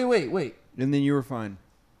 Wait. And then you were fine.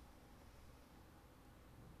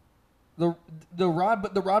 The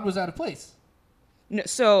rod was out of place. No,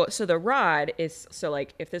 so the rod is, so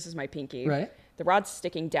like if this is my pinky, right? The rod's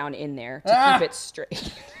sticking down in there to keep it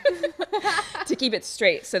straight. To keep it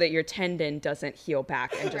straight so that your tendon doesn't heal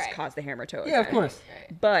back and just cause the hammer toe. Yeah, of course.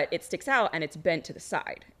 But it sticks out and it's bent to the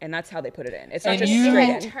side, and that's how they put it in. It's not And just you-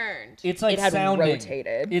 straight in. Turned. It's like It had sounding.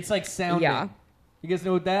 rotated. It's like sounding. Yeah. You guys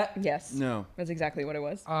know what that? Yes. No. That's exactly what it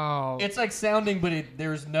was. Oh. It's like sounding, but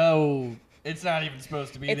there's no. It's not even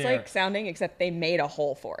supposed to be It's there. like sounding, except they made a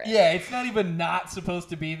hole for it. Yeah, it's not even not supposed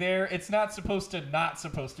to be there. It's not supposed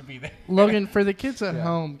to be there. Logan, for the kids at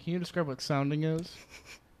home, can you describe what sounding is?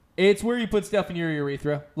 It's where you put stuff in your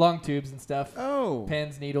urethra, long tubes and stuff. Oh.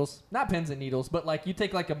 Pens, needles. Not pens and needles, but like you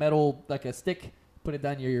take like a metal, like a stick, put it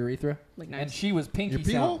down your urethra. Like nice. And she was pinky Your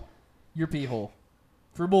pee sound. hole? Your pee hole.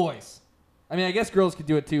 For boys. I mean, I guess girls could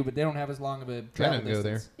do it too, but they don't have as long of a travel don't go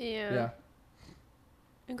there. distance. Yeah.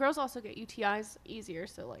 And girls also get UTIs easier,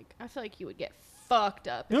 so like I feel like you would get fucked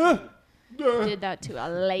up if you did that to a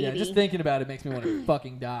lady. Yeah, just thinking about it makes me want to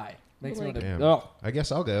fucking die. Makes me want to. Damn. Oh. I guess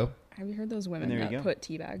I'll go. Have you heard those women And there you that go. put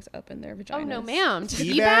tea bags up in their vaginas? Oh no, ma'am.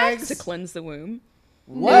 Tea Tea bags? To cleanse the womb.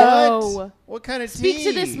 No. What kind of Speak tea?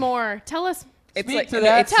 to this more. Tell us. It's Speak like to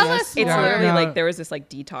that, It's, Tell us it's more. literally No. like there was this like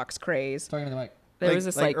detox craze. Talking to the mic. There was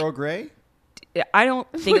this like Earl Grey? I don't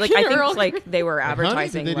think like I Fucking Earl think like they were honey? Did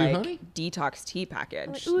advertising they do like honey? detox tea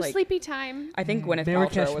package. Ooh, Like, sleepy time. I think Gwyneth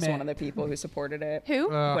Marrakesh Paltrow was man. one of the people who supported it. Who?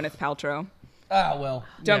 Gwyneth Paltrow. Ah, well.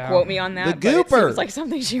 Don't Yeah. quote me on that. The but it Gooper. seems like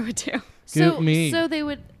something she would do. Goop me. So they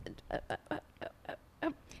would.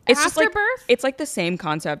 It's After just like birth? it's like the same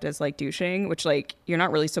concept as like douching, which like you're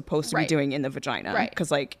not really supposed to be Right. doing in the vagina, Right. Because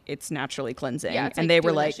like it's naturally cleansing. Yeah, it's and like they were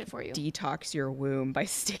doing that like shit for you. detox your womb by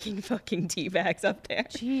sticking fucking tea bags up there.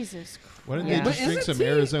 Jesus Christ. Why don't Yeah. they just But drink isn't some tea-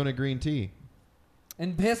 Arizona green tea?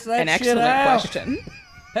 And piss that An shit excellent out. question.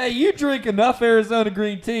 Hey, you drink enough Arizona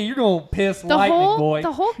green tea, you're gonna piss The lightning, whole boy.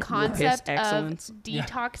 the whole concept of excellence.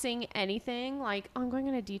 detoxing anything, like I'm going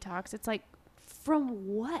on a detox. It's like from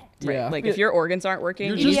what? Yeah. Like if your organs aren't working,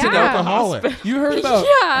 You're you need just to an go to the alcoholic. hospital. You heard about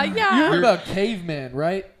Yeah, you heard yeah, about cavemen,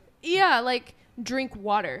 right? yeah. Like drink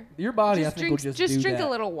water. Your body, Just I think, drink, will just do drink that. a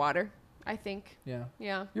little water. I think. Yeah,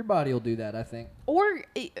 Yeah. your body will do that. I think. Or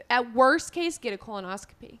at worst case, get a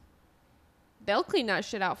colonoscopy. They'll clean that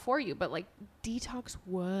shit out for you. But like detox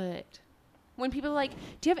what? When people are like,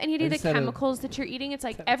 do you have any idea the just had a- chemicals that you're eating? It's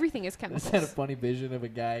like everything is I just chemicals. had a funny vision of a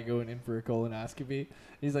guy going in for a colonoscopy.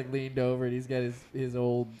 He's like leaned over and he's got his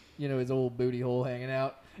old his old booty hole hanging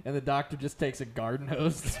out, and the doctor just takes a garden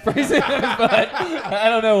hose and sprays it in his butt. I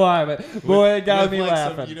don't know why, but boy, it got me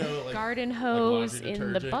laughing. Garden hose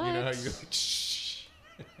in the butt.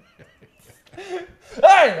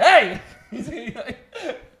 Hey!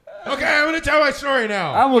 Okay, I'm gonna tell my story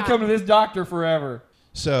now. I will come to this doctor forever.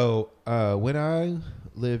 So when I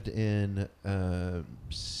lived in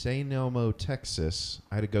San Elmo, Texas,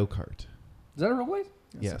 I had a go-kart. Is that a real place?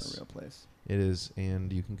 That's Yes. not a real place. It is,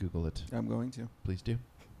 and you can Google it. I'm going to. Please do.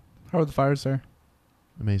 How are the fires there?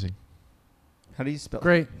 Amazing. How do you spell it?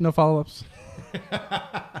 Great. No follow-ups.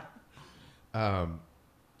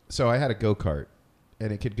 So I had a go-kart,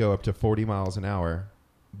 and it could go up to 40 miles an hour,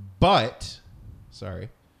 but, sorry,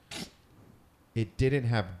 it didn't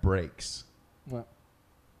have brakes What?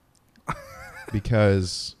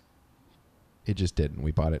 because it just didn't.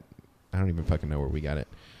 We bought it. I don't even fucking know where we got it.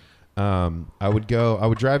 I would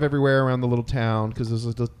drive everywhere around the little town because it was a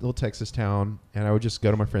little Texas town, and I would just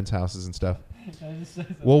go to my friends' houses and stuff.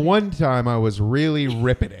 Well, one time I was really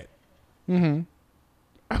ripping it. Mm-hmm.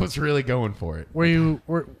 I was really going for it. Where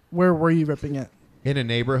were you ripping it? In a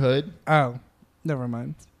neighborhood. Oh, never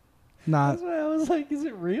mind. Not. That's why I was like, is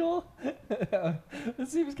it real?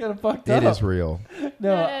 This seems kind of fucked up. It is real. No,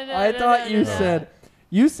 No, I thought you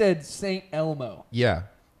no. said St. Elmo. Yeah.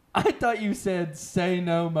 I thought you said say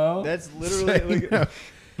no mo. That's literally like,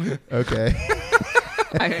 Okay.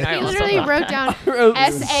 He literally wrote down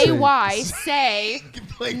S-A-Y, say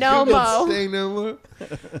no mo. Say no mo.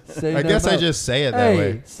 Say I no guess mo. I just say it that Hey,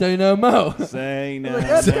 way. say no mo. say no.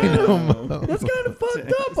 That's Say kind no of mo. that's kind of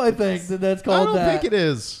fucked up. I think that's I called don't that. think it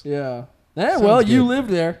is. Yeah. Yeah. Sounds Well, you good. lived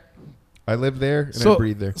there. I live there and So- I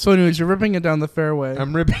breathe there. So, anyways, you're ripping it down the fairway.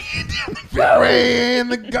 I'm ripping it down the fairway in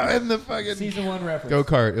the fucking Season 1 reference. go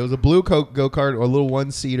kart. It was a blue go kart, a little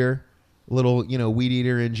one seater, little weed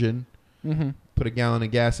eater engine. Mm-hmm. Put a gallon of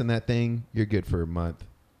gas in that thing. You're good for a month.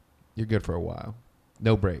 You're good for a while.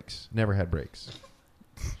 No brakes. Never had brakes.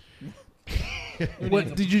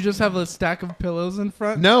 What did you just have a stack of pillows in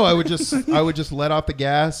front? No, I would just let off the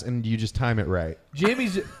gas and you just time it right.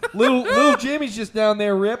 Jimmy's little Jimmy's just down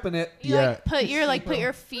there ripping it. You Yeah. put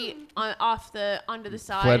your feet onto the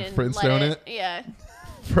side Fred and Flintstone let it? Yeah.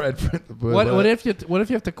 Fred, What if you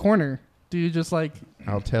have to corner? Do you just like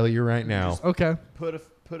I'll tell you right now. okay? Put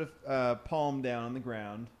a palm down on the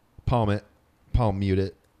ground. Palm it. Palm mute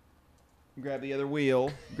it. Grab the other wheel.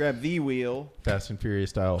 Grab the wheel. Fast and Furious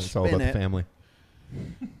style. It's all Spin about it. the family.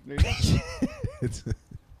 There you go.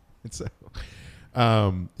 it's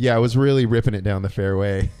yeah, I was really ripping it down the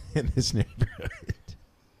fairway in this neighborhood.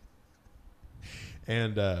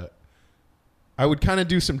 And I would kind of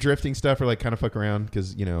do some drifting stuff or like kind of fuck around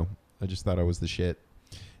because, I just thought I was the shit.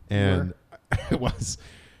 And it was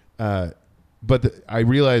but I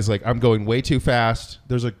realized like I'm going way too fast.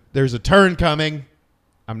 There's a turn coming.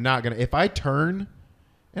 I'm not going to if I turn,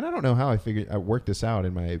 and I don't know how I worked this out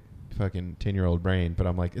in my fucking 10-year-old brain, but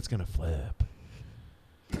I'm like, it's gonna flip.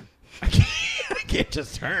 I can't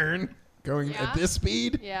just turn going Yeah. at this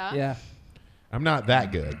speed. Yeah. Yeah. I'm not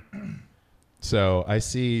that good. So I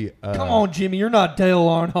see. Come on, Jimmy. You're not Dale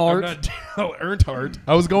I'm Earnhardt. not Earnhardt.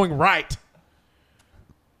 I was going right.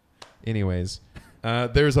 Anyways,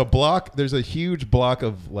 there's a huge block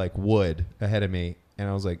of like wood ahead of me, and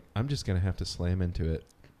I was like, I'm just gonna have to slam into it.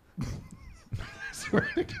 Swear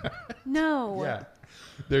to God. No. Yeah.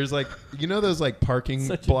 There's like those like parking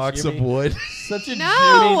Such a blocks of Jimmy. wood. Such a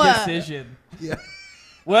No. Jimmy decision. Yeah.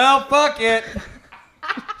 Well, fuck it.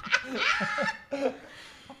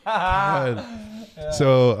 God.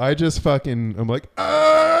 So I just I'm like,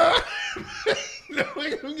 ah! No,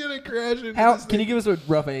 I'm gonna crash into How this can you thing. give us a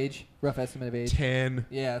rough estimate of age? 10?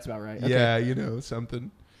 Yeah, that's about right. Okay. Yeah,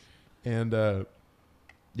 something. And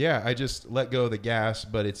yeah, I just let go of the gas,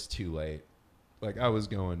 but it's too late. Like I was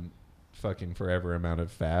going fucking forever amount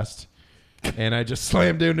of fast, and I just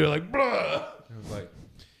slammed into it like, blah! I was like,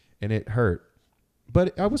 and it hurt,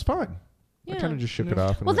 but I was fine. I Yeah. kind of just shook it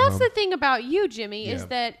off. And Well, went that's home. the thing about you, Jimmy, is Yeah.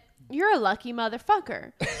 that you're a lucky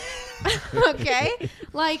motherfucker. Okay?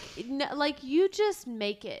 Like you just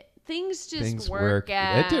make it. Things just Things work work.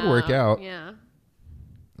 out. It did work out. Yeah.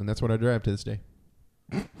 And that's what I drive to this day.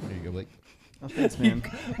 There you go, Blake. Oh, thanks, man.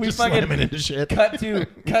 We Just fucking slamming into shit. cut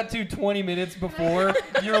to 20 minutes before.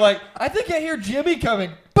 You're like, I think I hear Jimmy coming.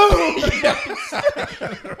 Boom!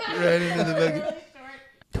 Right into the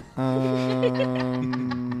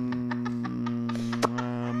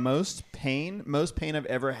Most pain I've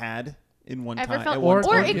ever had in one Ever time. felt at one Or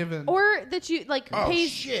time. given. or that you like Oh, pays.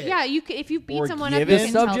 shit. Yeah, you if you beat Or someone up, you given?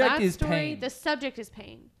 can The tell subject that is story. pain. The subject is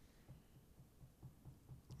pain.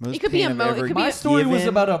 Most It could be pain I've it ever could be My story was given.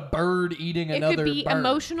 about a bird eating It another could be bird.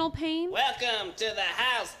 emotional pain. Welcome to the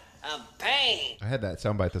house of pain. I had that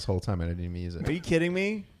soundbite this whole time and I didn't even use it. Are you kidding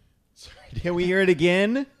me? Can we hear it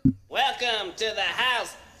again? Welcome to the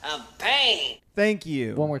house of pain. Thank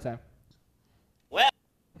you. One more time. Well,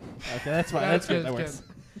 Okay, that's fine. That's That's good. good. That That's works.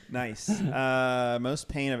 Nice. Most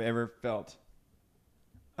pain I've ever felt.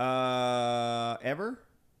 Ever?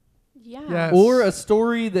 Yeah. Yes. Or a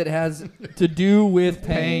story that has to do with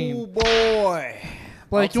pain. Oh boy.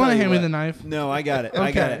 Blake, I'll you want to tell hand me what. the knife? No, I got it.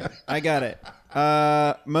 I got Okay. it. I got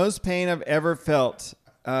it. Most pain I've ever felt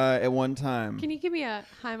at one time. Can you give me a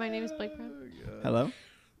hi? My name is Blake Brown. Hello.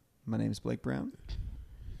 My name is Blake Brown.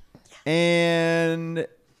 And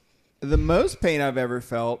the most pain I've ever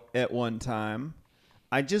felt at one time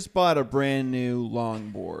I just bought a brand new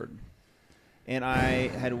longboard, and I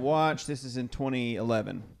had watched. This is in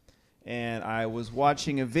 2011, and I was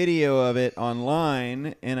watching a video of it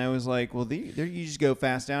online, and I was like, "Well, there you just go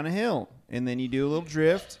fast down a hill, and then you do a little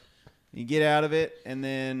drift, you get out of it, and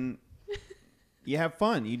then you have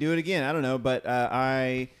fun. You do it again. I don't know, but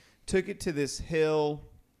I took it to this hill,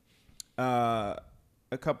 a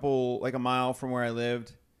mile from where I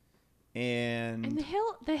lived." And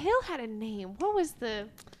the hill had a name. What was the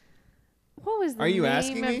Are you name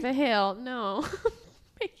asking of me? the hill? No.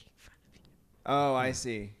 Making fun of you. Oh, I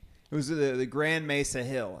see. It was the Grand Mesa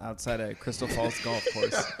Hill outside of Crystal Falls Golf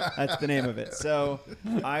Course. That's the name of it. So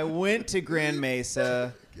I went to Grand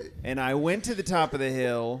Mesa, and I went to the top of the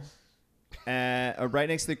hill, right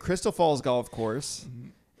next to the Crystal Falls Golf Course,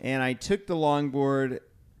 and I took the longboard,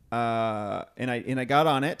 and I got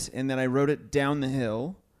on it, and then I rode it down the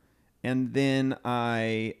hill. And then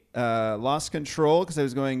I lost control because I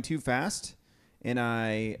was going too fast, and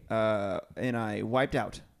I wiped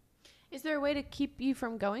out. Is there a way to keep you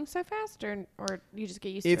from going so fast, or you just get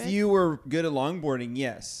used to it? If you were good at longboarding,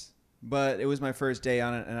 yes. But it was my first day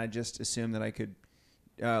on it, and I just assumed that I could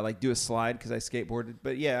do a slide because I skateboarded.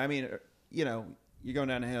 But yeah, I mean, you're going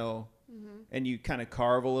down a hill, and you kind of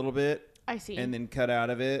carve a little bit. I see. And then cut out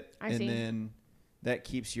of it. I see. And then that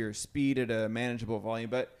keeps your speed at a manageable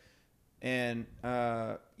volume. And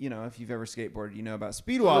if you've ever skateboarded, you know about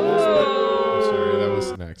speed wobbles. I'm sorry, that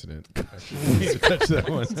was an accident. I shouldn't need to touch that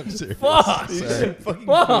one. I'm serious. Fuck! Sorry. Fucking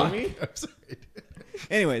Fuck! kidding me? I'm sorry.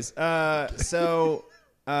 Anyways, so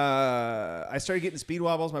I started getting speed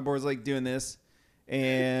wobbles. My board's like doing this,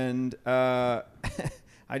 and I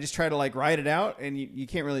just try to like ride it out, and you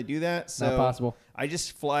can't really do that. So Not possible. I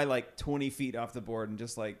just fly like 20 feet off the board and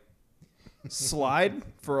just like slide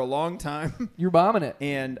for a long time. You're bombing it.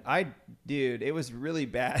 And it was really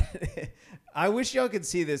bad. I wish y'all could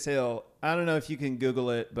see this hill. I don't know if you can Google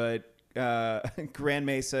it, but Grand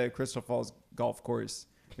Mesa Crystal Falls Golf Course.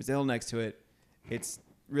 There's a hill next to it. It's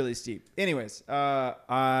really steep. Anyways,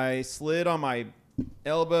 I slid on my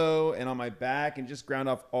elbow and on my back and just ground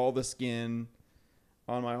off all the skin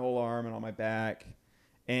on my whole arm and on my back.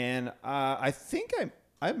 And I think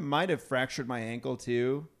I might have fractured my ankle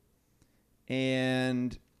too.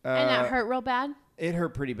 And that hurt real bad? It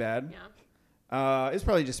hurt pretty bad. Yeah. It's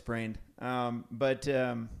probably just sprained. But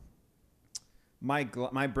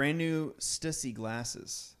my brand new Stussy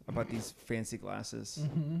glasses. I bought these fancy glasses.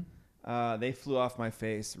 They flew off my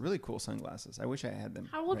face. Really cool sunglasses. I wish I had them.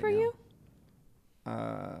 How old right were now. you?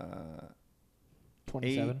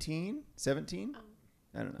 27. 18? 17?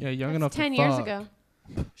 I don't know. Yeah, young That's enough 10 to years fuck. ago.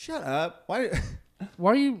 Shut up. Why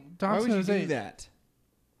Why are you would doxing you his do age? that?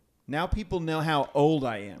 Now people know how old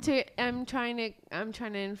I am. I'm trying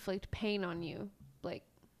to inflict pain on you. Like,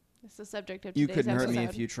 it's the subject of You today's couldn't hurt episode. me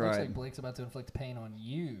if you Looks like tried. Blake's about to inflict pain on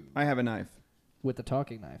you I have a knife. with the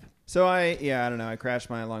talking knife. So I don't know. I crashed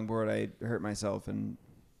my longboard. I hurt myself, and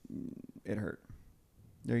it hurt.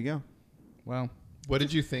 There you go. Wow. What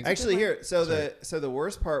did you think? Actually, here. So Sorry. the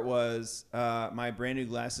worst part was my brand new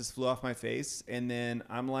glasses flew off my face, and then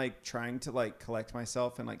I'm like trying to like collect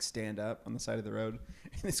myself and like stand up on the side of the road,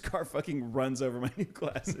 and this car fucking runs over my new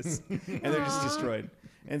glasses, and they're just destroyed.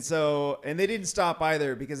 And they didn't stop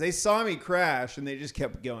either because they saw me crash, and they just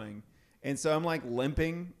kept going. And so I'm like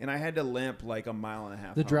limping, and I had to limp like a mile and a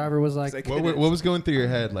half. The home, driver was 'cause like, I What couldn't- was going through your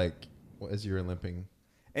head like as you were limping?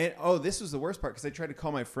 And this was the worst part because I tried to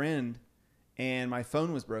call my friend, and my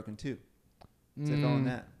phone was broken too. So I fell on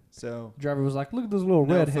that. So driver was like, look at this little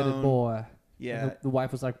No red-headed phone. boy. yeah, And the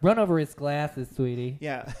wife was like, run over his glasses, sweetie.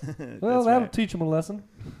 yeah. Well, That's that'll right. teach him a lesson.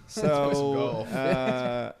 So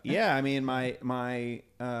yeah, I mean my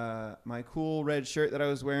cool red shirt that I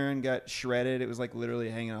was wearing got shredded. It was like literally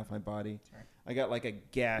hanging off my body. I got like a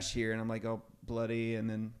gash here, and I'm like all bloody, and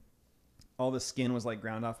then all the skin was like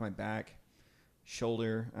ground off my back,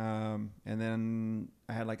 shoulder, and then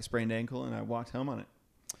I had like a sprained ankle, and I walked home on it,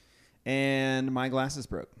 and my glasses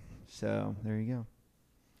broke. So there you go.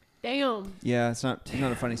 Damn. Yeah, it's not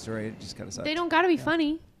a funny story. It just kind of sucks. They don't gotta be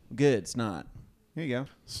funny. Good, it's not. Here you go.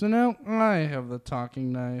 So now I have the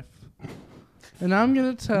talking knife. And I'm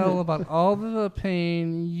going to tell about all the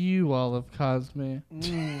pain you all have caused me.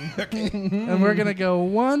 And we're going to go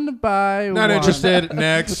one by one. Not interested.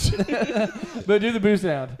 Next. But do the boo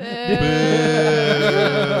sound. Boo. We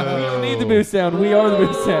don't need the boo sound. We are the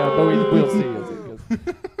boo sound, but we'll see.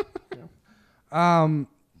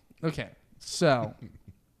 Okay. So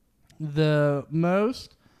the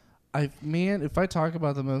most if I talk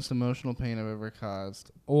about the most emotional pain I've ever caused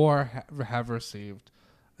or have received,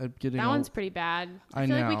 getting. That one's pretty bad. I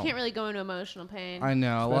feel like we know. can't really go into emotional pain. I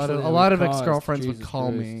know Especially a that lot would of cause ex-girlfriends would Jesus call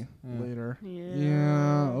Christ. me later. Yeah.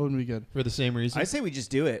 Yeah, it wouldn't be good. For the same reason. I say we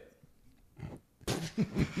just do it.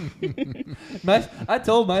 I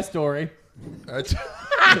told my story.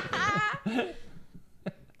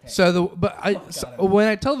 So when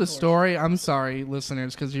I tell the story, I'm sorry,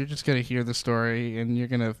 listeners, because you're just gonna hear the story and you're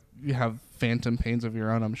gonna have phantom pains of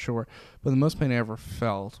your own, I'm sure. But the most pain I ever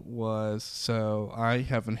felt was I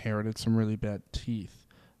have inherited some really bad teeth,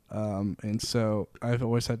 and so I've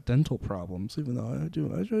always had dental problems. Even though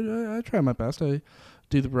I try my best. I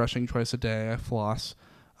do the brushing twice a day. I floss,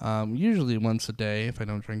 usually once a day if I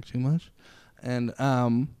don't drink too much, and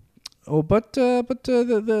but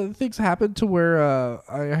the things happened to where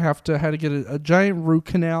I had to get a giant root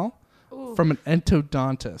canal from an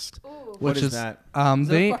endodontist. What is that? Is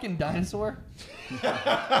that a fucking dinosaur?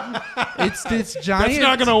 It's this giant. That's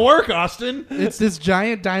not gonna work, Austin. It's this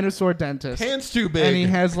giant dinosaur dentist. Hands too big. And he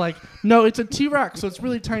has no, it's a T-Rex, so it's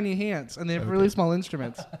really tiny hands, and they have really small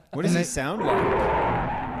instruments. What does he sound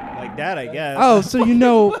like? Like that, I guess. Oh, so you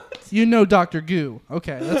know Dr. Goo.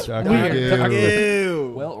 Okay, that's Dr. weird.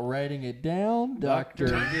 Ew. Well, writing it down, Dr.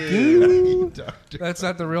 Goo. That's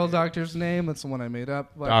not the real doctor's name. That's the one I made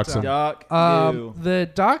up. But, Dox him. Doc. Ew. the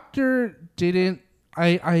doctor didn't.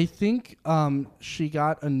 I think she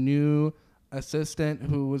got a new assistant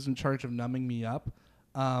who was in charge of numbing me up,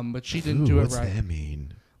 but she didn't do it What's right. that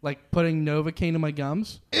mean? Like putting Novocaine in my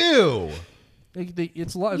gums. Ew.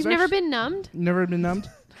 It's a lot. You've never been numbed? Never been numbed.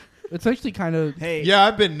 It's actually kind of Hey. Yeah,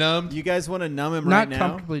 I've been numbed. You guys want to numb him not right now?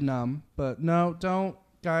 comfortably numb, but no, don't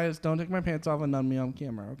take my pants off and numb me on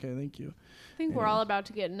camera. Okay, thank you. I think we're all about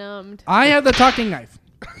to get numbed. I have the talking knife.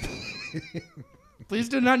 Please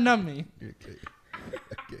do not numb me. Okay.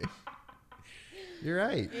 You're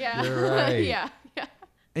right. Yeah. You're right. yeah.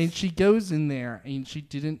 And she goes in there and she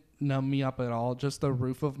didn't numb me up at all, just the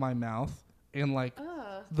roof of my mouth and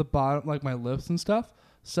the bottom, like my lips and stuff.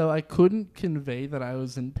 So I couldn't convey that I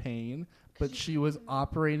was in pain, but she was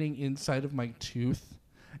operating inside of my tooth,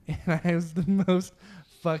 and I was the most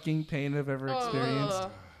fucking pain I've ever experienced.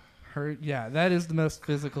 Yeah, that is the most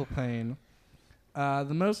physical pain. The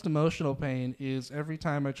most emotional pain is every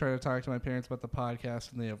time I try to talk to my parents about the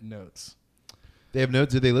podcast and they have notes. They have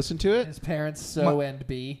notes. Did they listen to it? His parents and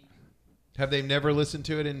B. Have they never listened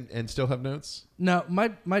to it and still have notes? No,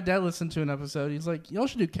 my dad listened to an episode. He's like, y'all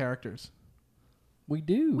should do characters. We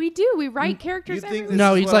do. We write characters You think every this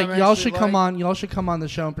No, is he's what like, I'm y'all actually should come like? on. Y'all should come on the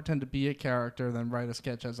show and pretend to be a character, then write a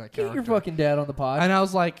sketch as that Get character. your fucking dad on the pod. And I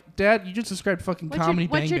was like, Dad, you just described fucking comedy.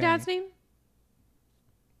 What's your Bang Bang. dad's name?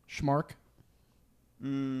 Schmark.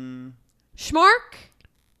 Schmark?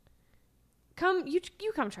 Come, you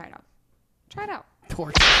come try it out. Try it out.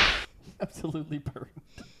 Torch. Absolutely burned.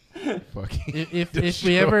 Fucking. If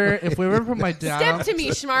we ever put my dad Step on, to me,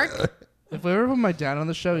 Schmark. if we ever put my dad on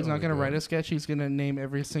the show, he's not gonna write a sketch. He's gonna name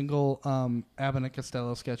every single Abbott and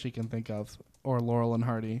Costello sketch he can think of, or Laurel and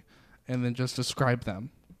Hardy, and then just describe them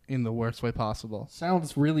in the worst way possible.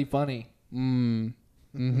 Sounds really funny. What's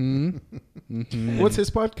his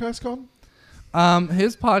podcast called?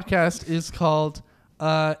 His podcast is called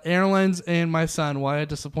Airlines and My Son, Why I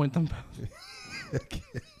Disappoint Them Both.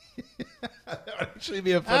 That would actually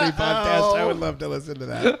be a funny podcast. I would love to listen to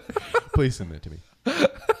that. Please send it to me.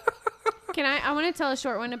 Can I want to tell a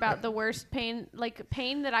short one about the worst pain, like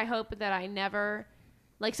pain that I hope that I never,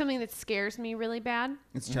 like something that scares me really bad.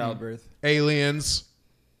 It's childbirth. Aliens.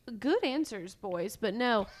 Good answers, boys, but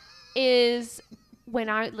no, is when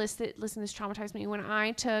I listen, this traumatized me. When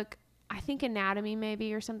I took, I think anatomy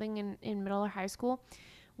maybe or something in middle or high school,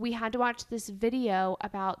 we had to watch this video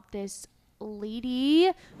about this lady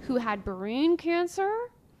who had brain cancer.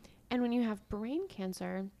 And when you have brain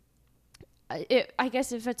cancer, I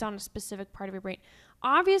guess if it's on a specific part of your brain,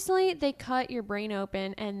 obviously they cut your brain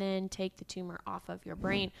open and then take the tumor off of your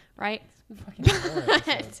brain, right?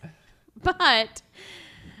 But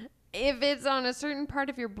if it's on a certain part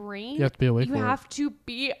of your brain, You have to be awake You for it. have to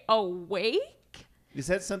be awake. Is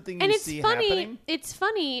that something you And it's see funny. happening? It's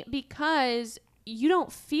funny because you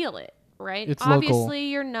don't feel it, right? It's Obviously, local.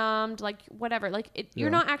 you're numbed, like whatever. Like you're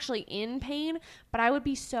not actually in pain, but I would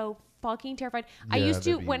be so fucking terrified. I Yeah, used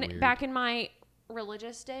to that'd be weird. back in my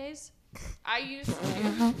religious days. I used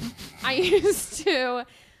to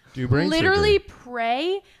Do brain literally surgery.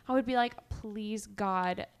 pray. I would be like, please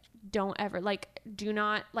God, don't ever do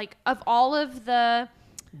not of all of the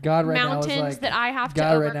God right now mountains is like, that I have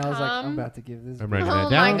God to right overcome. now is like, I'm about to give this. I'm writing Oh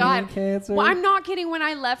that my down. God. Cancer. Well, I'm not kidding. When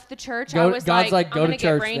I left the church, Go- I was God's like, I'm go to gonna church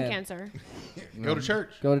get brain then. cancer. Go to church.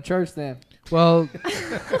 Go to church then. Well,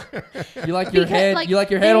 You like your Because, head? like, You like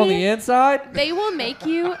your head on the they- inside? They will make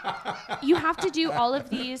you. You have to do all of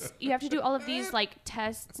these. You have to do all of these like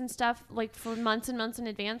tests and stuff like for months and months in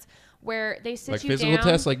advance, where they sit Like you physical down.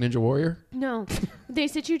 tests, like Ninja Warrior. No, they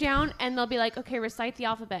sit you down and they'll be like, okay, recite the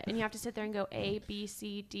alphabet, and you have to sit there and go A, B,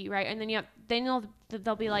 C, D, right? And then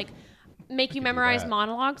they'll be like, make you memorize that.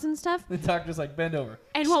 monologues and stuff. The doctor's like, bend over.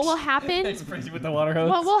 And what will happen? Sprays you with the water hose.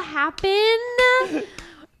 What will happen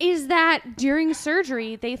is that during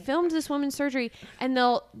surgery, they filmed this woman's surgery, and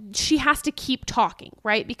she has to keep talking,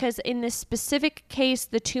 right? Because in this specific case,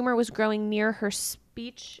 the tumor was growing near her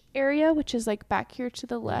speech area, which is like back here to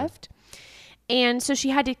the left. And so she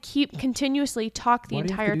had to keep continuously talk the Why do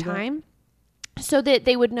you have to entire do that? time so that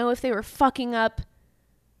they would know if they were fucking up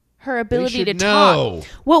her ability to should know. talk.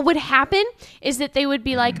 What would happen is that they would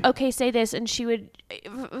be like, okay, say this, and she would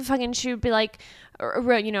be like,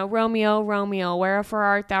 Romeo, Romeo, wherefore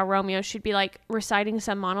art thou, Romeo? She'd be like reciting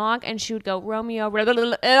some monologue, and she would go, Romeo, like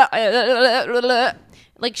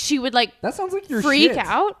she would like That sounds like your freak shit.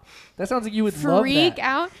 out, That sounds like you would love freak that.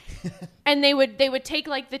 out. And they would take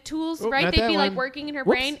like the tools, right? not They'd that be like one. working in her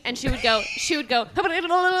Whoops. brain, and she would go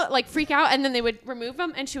like freak out, and then they would remove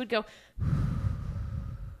them, and she would go,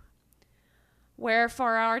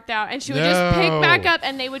 wherefore art thou? And she would just pick No. back up,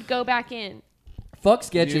 and they would go back in. Fuck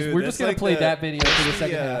sketches. Dude, We're that's just gonna like play the- that video for the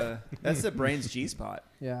second half. That's the brain's G-spot.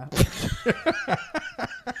 Yeah.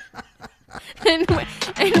 And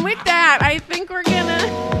with that, I think we're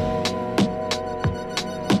gonna.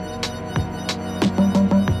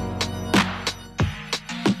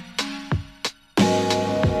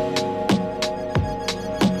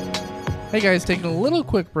 hey guys, taking a little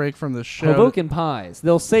quick break from the show. Hoboken pies.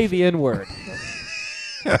 They'll say the N word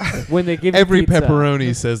when they give Every you pizza.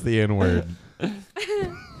 pepperoni says the N word.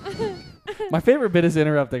 My favorite bit is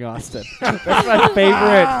interrupting Austin. That's my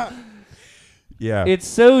favorite. Yeah. It's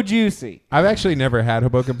so juicy. I've actually never had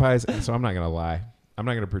Hoboken pies, so I'm not going to lie. I'm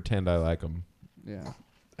not going to pretend I like them. Yeah.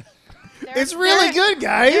 It's really good,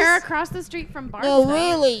 guys. They're across the street from Barb's. Oh, though.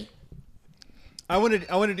 really? I want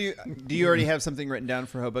to do. Do you already have something written down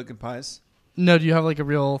for Hoboken pies? No, do you have like a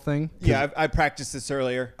real thing? Yeah, I practiced this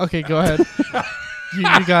earlier. Okay, go ahead. you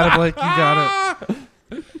got it, Blake. You got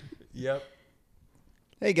it. Yep.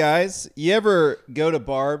 Hey guys, you ever go to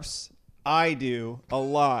Barb's? I do a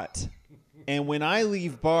lot. And when I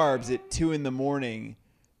leave Barb's at 2 a.m,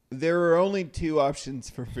 there are only 2 options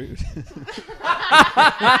for food.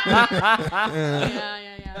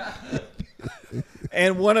 Yeah.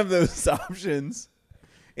 And one of those options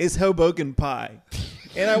is Hoboken pie.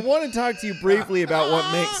 And I want to talk to you briefly about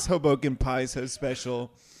what makes Hoboken pie so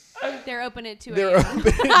special. They're open at 2 They're a.m.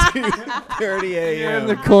 open at 2:30 You're in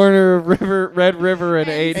the a.m. corner of Red River and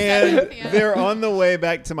 8. And Yeah. they're on the way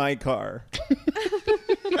back to my car.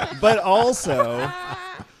 But also,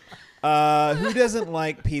 who doesn't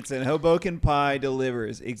like pizza? And Hoboken pie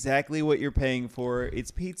delivers exactly what you're paying for.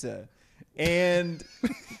 It's pizza. And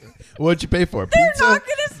What'd you pay for? They're Pizza? not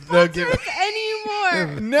going to They'll sponsor give- us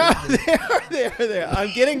anymore. no, they are there.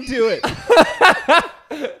 I'm getting to it.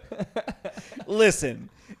 Listen,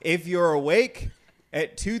 if you're awake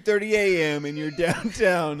at 2:30 a.m. and you're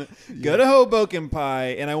downtown, go to Hoboken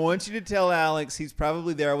Pie, and I want you to tell Alex, he's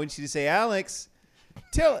probably there. I want you to say, Alex,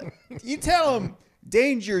 tell him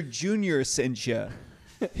Danger Jr. sent you.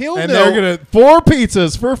 He'll And know. they're going to 4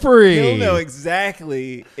 pizzas for free. He'll know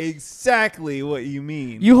exactly what you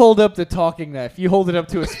mean. You hold up the talking knife. You hold it up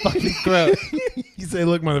to his fucking throat. You say,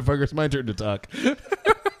 look, motherfucker, it's my turn to talk.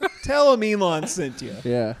 Tell him Elon sent you.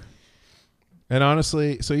 Yeah. And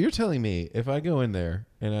honestly, so you're telling me if I go in there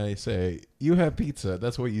and I say, you have pizza,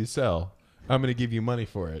 that's what you sell, I'm going to give you money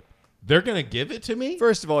for it. They're going to give it to me?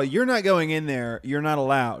 First of all, you're not going in there. You're not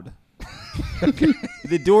allowed.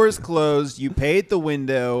 The door's closed. You pay at the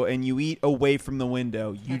window, and you eat away from the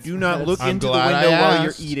window. You do not look I'm into the glad window I while you're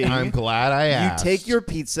asked. eating. I'm glad I You asked. take your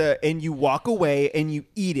pizza, and you walk away, and you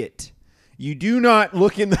eat it. You do not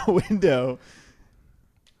look in the window.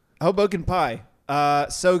 Hoboken Pie.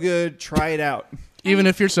 So good. Try it out. Even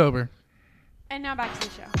if you're sober. And now back to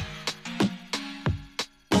the show.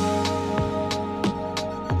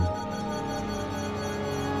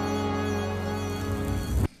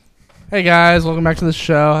 Hey guys, welcome back to the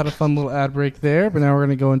show. Had a fun little ad break there, but now we're going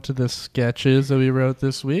to go into the sketches that we wrote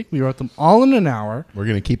this week. We wrote them all in an hour. We're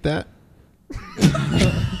going to keep that?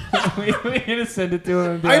 We're going to send it to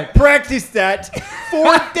him and be I like, practiced that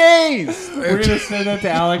 4 days. we're going to send it to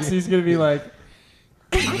Alex. He's going to be like,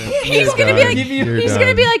 He's gonna be like, he's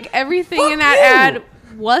gonna be like, everything in that ad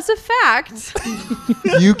was a fact,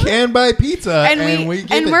 You can buy pizza, and we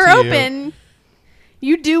give and it we're to you. open.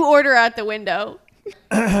 You do order at the window.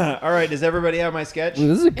 All right, does everybody have my sketch? Well,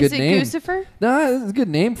 this is a good Is it name. Guccifer? No, this is a good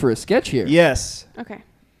name for a sketch here. Yes, Okay.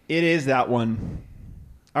 it is that one.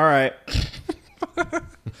 All right.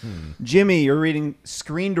 Jimmy, you're reading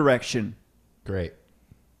screen direction. Great.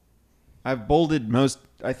 I've bolded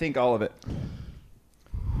I think all of it.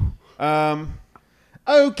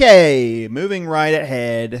 Okay, moving right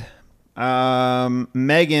ahead.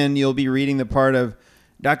 Megan, you'll be reading the part of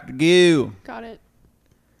Dr. Goo. Got it.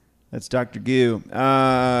 That's Dr. Goo.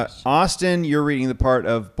 Austin, you're reading the part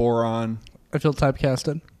of Boron. I feel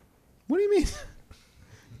typecasted. What do you mean?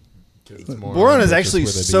 It's more Boron is ambitious actually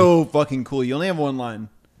with a B. so fucking cool. You only have one line.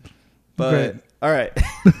 But, Great. all right.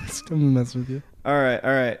 I'm gonna mess with you. All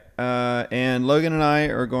right. And Logan and I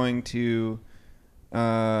are going to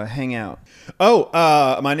hang out.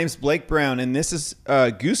 Oh, my name's Blake Brown, and this is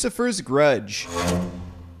Guccifer's Grudge.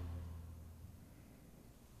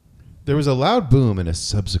 There was a loud boom and a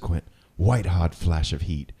subsequent white-hot flash of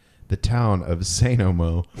heat. The town of St.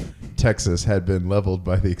 Omo, Texas, had been leveled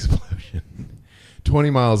by the explosion. 20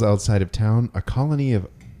 miles outside of town, a colony of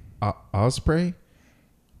osprey?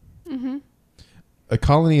 Mm-hmm. A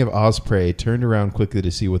colony of osprey turned around quickly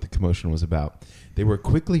to see what the commotion was about. They were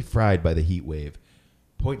quickly fried by the heat wave.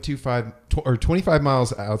 25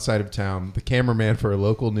 miles outside of town, the cameraman for a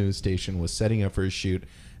local news station was setting up for his shoot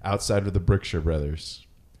outside of the Brookshire Brothers.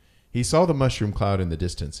 He saw the mushroom cloud in the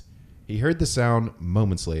distance. He heard the sound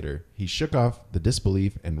moments later. He shook off the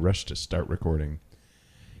disbelief and rushed to start recording.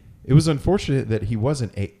 It was unfortunate that he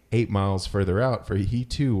wasn't 8 miles further out, for he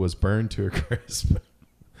too was burned to a crisp.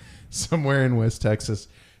 Somewhere in West Texas,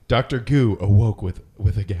 Dr. Goo awoke with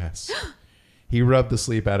a gas. He rubbed the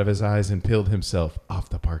sleep out of his eyes and peeled himself off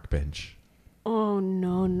the park bench. Oh,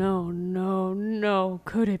 no.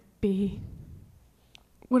 Could it be?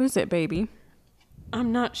 What is it, baby?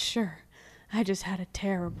 I'm not sure. I just had a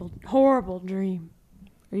terrible, horrible dream.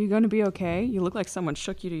 Are you going to be okay? You look like someone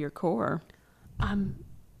shook you to your core. I'm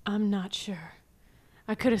not sure.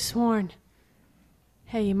 I could have sworn.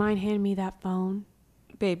 Hey, you mind handing me that phone?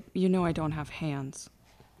 Babe, you know I don't have hands.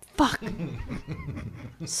 Fuck.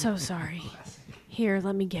 So sorry. Here,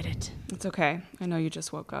 let me get it. It's okay. I know you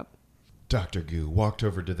just woke up. Dr. Goo walked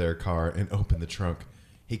over to their car and opened the trunk.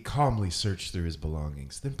 He calmly searched through his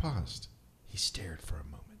belongings, then paused. He stared for a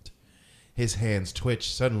moment. His hands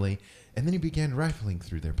twitched suddenly, and then he began rifling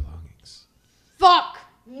through their belongings. Fuck!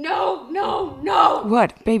 No!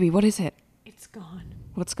 What? Baby, what is it? It's gone.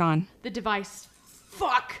 What's gone? The device.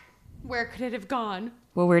 Fuck! Where could it have gone?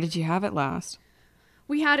 Well, where did you have it last?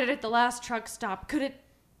 We had it at the last truck stop. Could it...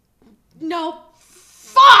 No.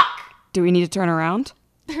 Fuck! Do we need to turn around?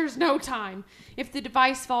 There's no time. If the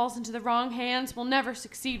device falls into the wrong hands, we'll never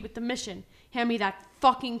succeed with the mission. Hand me that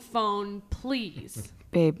fucking phone, please.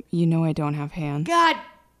 Babe, you know I don't have hands. God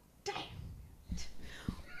damn.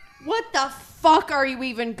 What the fuck are you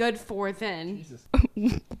even good for then?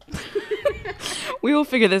 We will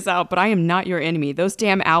figure this out, but I am not your enemy. Those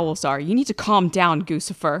damn owls are. You need to calm down,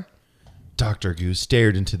 Guccifer. Dr. Goo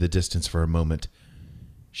stared into the distance for a moment.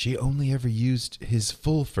 She only ever used his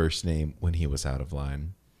full first name when he was out of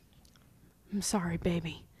line. I'm sorry,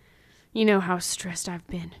 baby. You know how stressed I've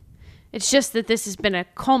been. It's just that this has been a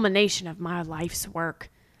culmination of my life's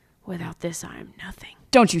work. Without this, I am nothing.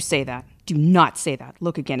 Don't you say that. Do not say that.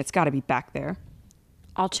 Look again. It's got to be back there.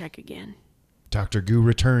 I'll check again. Dr. Goo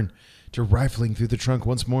returned to rifling through the trunk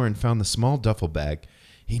once more and found the small duffel bag.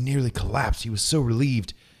 He nearly collapsed. He was so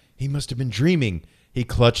relieved. He must have been dreaming. He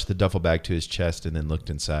clutched the duffel bag to his chest and then looked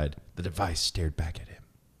inside. The device stared back at him.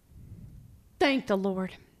 Thank the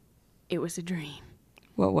Lord. It was a dream.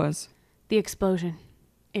 What was? The explosion.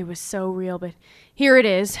 It was so real, but here it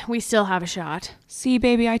is. We still have a shot. See,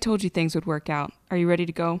 baby, I told you things would work out. Are you ready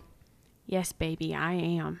to go? Yes, baby, I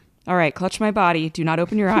am. All right, clutch my body. Do not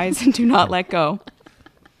open your eyes and do not let go.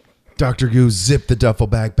 Dr. Goo zipped the duffel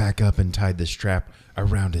bag back up and tied the strap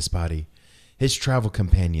around his body. His travel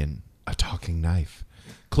companion, a talking knife,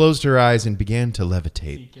 closed her eyes and began to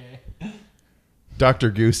levitate.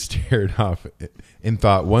 Dr. Goo stared off in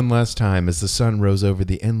thought one last time as the sun rose over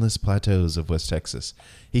the endless plateaus of West Texas.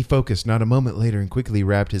 He focused not a moment later and quickly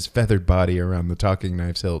wrapped his feathered body around the talking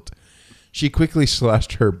knife's hilt. She quickly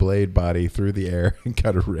slashed her blade body through the air and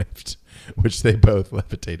cut a rift, which they both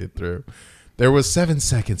levitated through. There was 7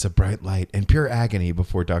 seconds of bright light and pure agony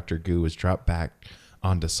before Dr. Goo was dropped back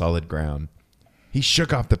onto solid ground. He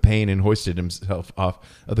shook off the pain and hoisted himself off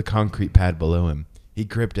of the concrete pad below him. He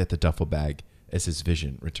gripped at the duffel bag as his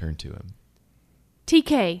vision returned to him.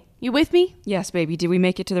 TK, you with me? Yes, baby. Did we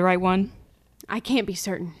make it to the right one? I can't be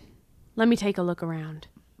certain. Let me take a look around.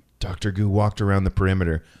 Dr. Goo walked around the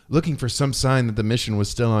perimeter, looking for some sign that the mission was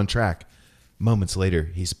still on track. Moments later,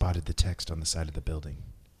 he spotted the text on the side of the building.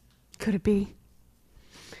 Could it be?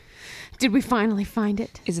 Did we finally find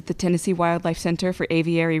it? Is it the Tennessee Wildlife Center for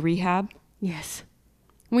Aviary Rehab? Yes.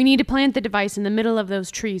 We need to plant the device in the middle of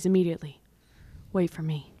those trees immediately. Wait for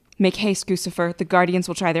me. Make haste, Guccifer. The Guardians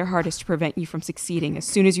will try their hardest to prevent you from succeeding as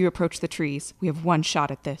soon as you approach the trees. We have one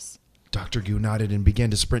shot at this. Dr. Goo nodded and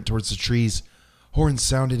began to sprint towards the trees. Horns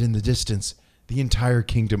sounded in the distance. The entire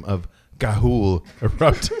kingdom of Ga'Hoole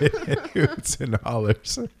erupted in hoots and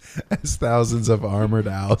hollers as thousands of armored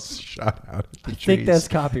owls shot out at the I trees. think that's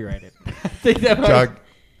copyrighted. I think that might. Doc,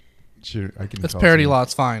 sure, I can It's call parody someone. law.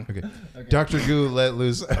 It's fine. Okay. Dr. Goo let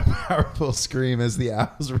loose a powerful scream as the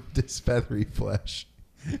owls ripped his feathery flesh.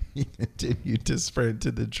 He continued to sprint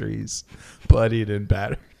to the trees, bloodied and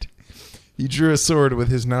battered. He drew a sword with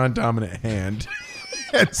his non-dominant hand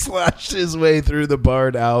and slashed his way through the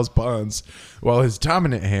barred owl's bonds while his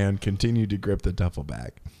dominant hand continued to grip the duffel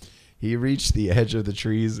bag. He reached the edge of the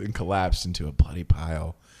trees and collapsed into a bloody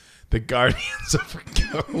pile. The Guardians of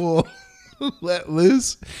Ga'Hoole let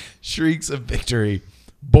loose shrieks of victory.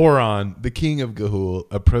 Boron, the king of Ga'Hoole,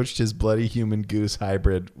 approached his bloody human goose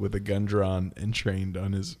hybrid with a gun drawn and trained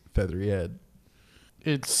on his feathery head.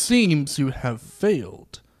 It seems you have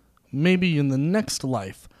failed. Maybe in the next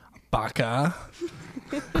life, Baka.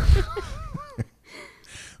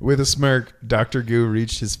 With a smirk, Dr. Goo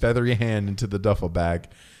reached his feathery hand into the duffel bag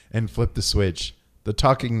and flipped the switch. The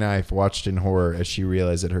talking knife watched in horror as she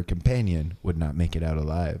realized that her companion would not make it out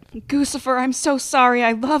alive. Guccifer, I'm so sorry.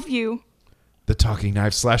 I love you. The talking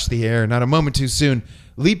knife slashed the air, not a moment too soon.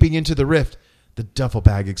 Leaping into the rift, the duffel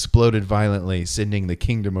bag exploded violently, sending the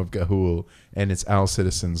kingdom of Ga'Hoole and its owl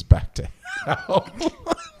citizens back to hell.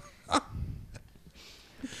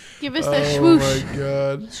 Give us the swoosh. Oh my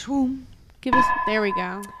god. Swoom. Give us. There we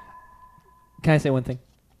go. Can I say one thing?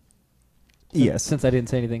 Yes. Since I didn't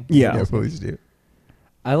say anything. Yeah, please do.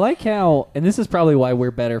 I like how, and this is probably why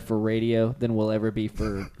we're better for radio than we'll ever be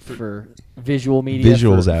for visual media.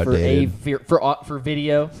 Visuals for outdated. For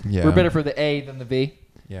video. Yeah. We're better for the A than the V.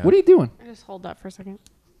 Yeah. What are you doing? Just hold that for a second.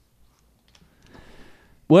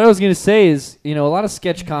 What I was going to say is, a lot of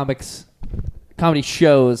sketch comedy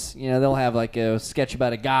shows, they'll have like a sketch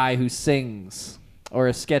about a guy who sings or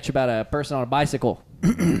a sketch about a person on a bicycle.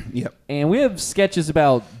 Yep. And we have sketches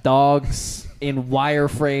about dogs in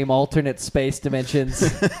wireframe alternate space dimensions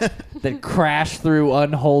that crash through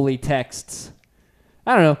unholy texts.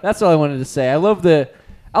 I don't know. That's all I wanted to say.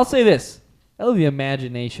 I'll say this. I love the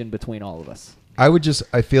imagination between all of us.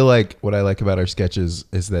 I feel like what I like about our sketches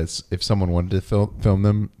is that if someone wanted to film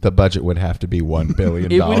them, the budget would have to be $1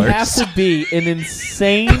 billion. It would have to be an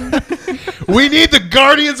insane... We need the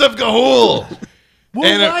Guardians of Ga'Hoole!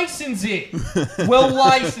 We'll license it. We'll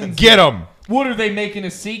license Get them! What, are they making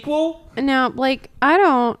a sequel? Now, I'm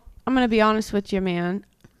going to be honest with you, man.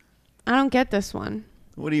 I don't get this one.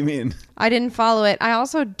 What do you mean? I didn't follow it. I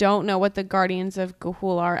also don't know what the Guardians of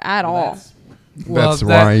Ga'Hoole are at all. That's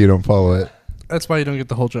why you don't follow it. That's why you don't get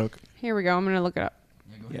the whole joke. Here we go. I'm going to look it up.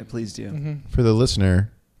 Yeah, please do. Mm-hmm. For the listener,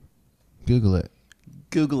 Google it.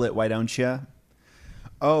 Google it, why don't you?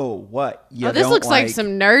 Oh, what? This looks like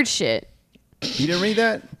some nerd shit. You didn't read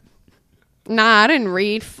that? Nah, I didn't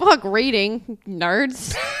read. Fuck reading,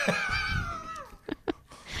 nerds.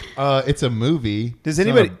 It's a movie. Does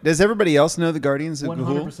everybody else know the Guardians of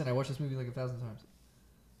Ga'Hoole? 100%. I watched this movie like 1,000 times.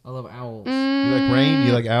 I love owls. You like rain?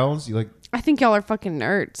 You like owls? You like... I think y'all are fucking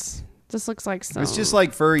nerds. This looks like some. It's just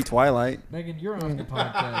like furry Twilight. Megan, you're on the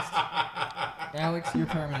podcast. Alex, you're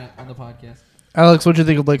permanent on the podcast. Alex, what'd you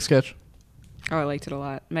think of Blake's sketch? Oh, I liked it a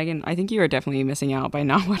lot. Megan, I think you are definitely missing out by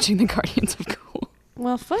not watching the Guardians of Ga'Hoole.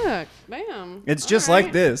 Well, fuck. Bam. It's just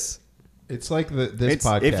like this. It's like this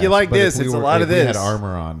podcast. If you like but this, if it's a were- lot if of we this. had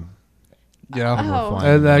armor on. Yeah. and we're Oh.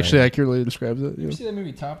 flying That actually away. accurately describes it. You Yeah. ever see that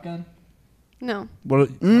movie Top Gun? No. What?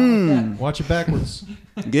 Watch it backwards.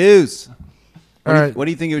 Goose. All right. What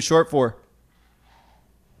do you think it was short for?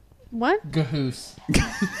 What? Gahoose.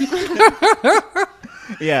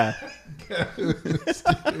 Yeah.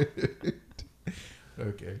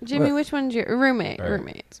 Okay. Jimmy, which one's your roommate? All right.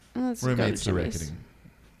 Roommates. Let's Roommates go the to Jimmy's. Reckoning.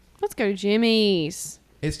 Let's go to Jimmy's.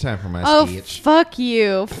 It's time for my Oh, sketch. fuck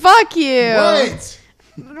you. Fuck you. What?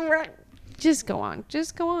 Just go on.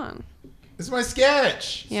 Just go on. It's my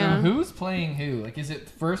sketch. Yeah. So who's playing who? Like, is it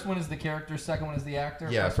first one is the character, second one is the actor?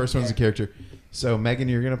 Yeah, first one's a character. So, Megan,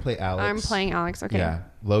 you're going to play Alex. I'm playing Alex. Okay. Yeah.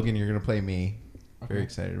 Logan, you're going to play me. Very Okay.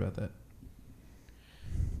 excited about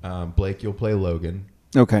that. Blake, you'll play Logan.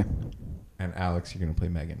 Okay. And Alex, you're going to play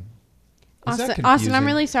Megan. Is that Austin, I'm confusing?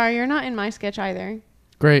 really sorry. You're not in my sketch either.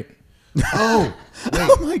 Great. Oh,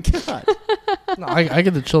 Oh my god. No, I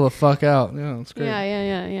get to chill the fuck out. Yeah, that's great.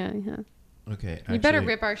 Yeah. Okay. You better actually,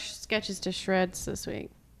 rip our sketches to shreds this week.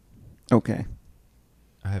 Okay.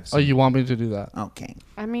 I have Oh, some. you want me to do that? Okay.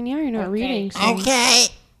 I mean, yeah, you're not reading. So. Okay.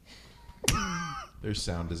 There's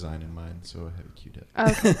sound design in mine, so I have it queued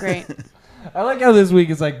up. Okay, great. I like how this week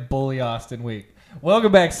is like Bully Austin week.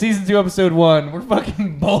 Welcome back, season 2, episode 1. We're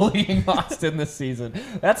fucking bullying Austin this season.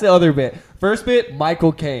 That's the other bit. First bit,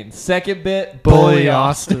 Michael Caine. Second bit, Bully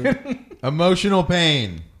Austin. Emotional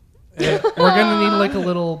pain. We're gonna need like a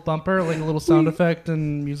little bumper, like a little sound effect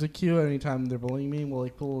and music cue anytime they're bullying me. We'll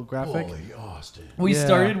like put a little graphic. Bully Austin. We Yeah.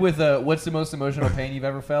 started with what's the most emotional pain you've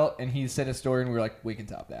ever felt, and he said a story, and we were like, we can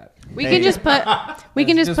top that. We can just put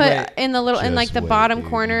Just wait. in the little in like Just the wait, bottom dude.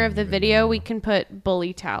 corner You of the don't even video. know. We can put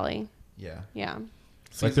bully tally. Yeah. Yeah.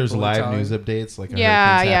 Like there's Bully live tally. news updates. Like I heard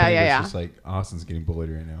Yeah, things yeah, happening, yeah, but yeah. It's just like Austin's getting bullied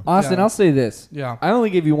right now. Austin, Yeah. I'll say this. Yeah. I only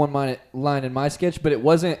gave you one line in my sketch, but it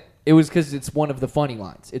wasn't. It was because it's one of the funny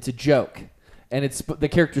lines. It's a joke, and it's the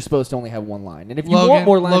character's supposed to only have one line. And if you want Logan-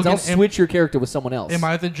 more lines, Logan, I'll switch your character with someone else. Am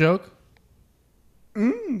I the joke?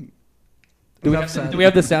 Do we Enough said.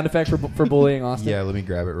 have the sound effect for bullying Austin? Yeah, let me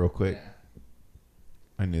grab it real quick.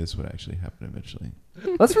 I knew this would actually happen eventually.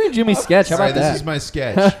 Let's read Jimmy's sketch. How All right, about that? this is my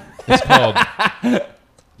sketch. It's called.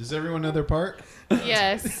 Does everyone know their part?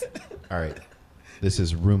 Yes. All right. This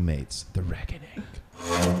is Roommates: The Reckoning.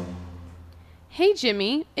 Hey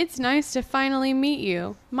Jimmy, it's nice to finally meet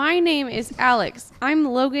you. My name is Alex. I'm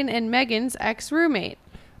Logan and Megan's ex-roommate.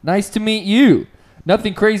 Nice to meet you.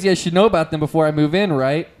 Nothing crazy I should know about them before I move in,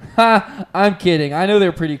 right? Ha! I'm kidding. I know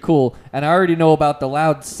they're pretty cool, and I already know about the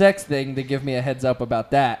loud sex thing to give me a heads up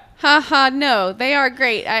about that. Haha, no, they are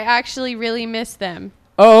great. I actually really miss them.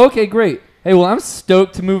 Oh, okay, great. Hey, well, I'm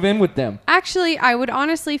stoked to move in with them. Actually, I would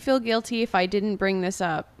honestly feel guilty if I didn't bring this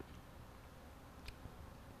up.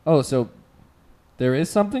 Oh, so there is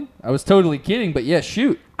something? I was totally kidding, but yeah,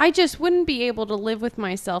 shoot. I just wouldn't be able to live with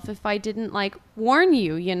myself if I didn't, like, warn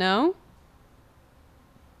you, you know?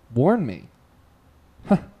 Warn me.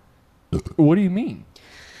 Huh. What do you mean?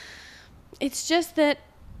 It's just that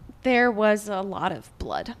there was a lot of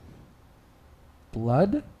blood.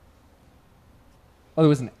 Blood? Oh, there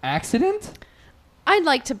was an accident? I'd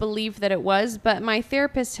like to believe that it was, but my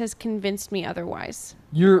therapist has convinced me otherwise.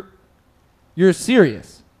 You're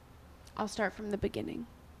serious. I'll start from the beginning.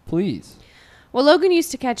 Please. Well, Logan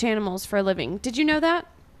used to catch animals for a living. Did you know that?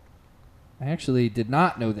 I actually did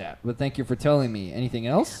not know that, but thank you for telling me. Anything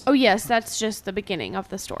else? Oh, yes, that's just the beginning of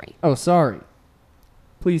the story. Oh, sorry.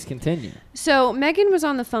 Please continue. So, Megan was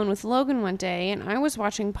on the phone with Logan one day, and I was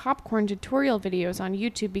watching popcorn tutorial videos on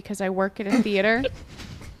YouTube because I work at a theater.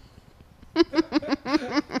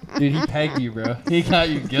 Dude, he pegged you, bro. He got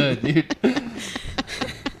you good, dude.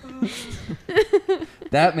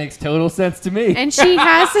 That makes total sense to me. And she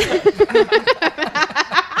has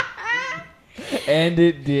And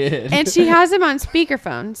it did. and she has him on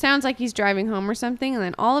speakerphone. Sounds like he's driving home or something, and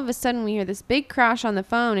then all of a sudden we hear this big crash on the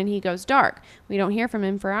phone and he goes dark. We don't hear from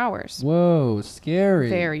him for hours. Whoa, scary.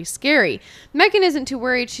 Very scary. Megan isn't too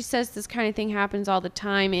worried. She says this kind of thing happens all the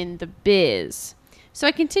time in the biz. So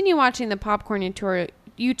I continue watching the popcorn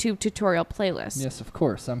YouTube tutorial playlist. Yes, of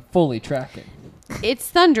course. I'm fully tracking. It's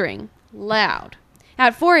thundering, loud.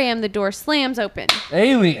 At 4 a.m., the door slams open.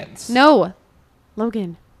 Aliens. No,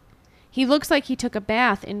 Logan. He looks like he took a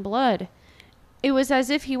bath in blood. It was as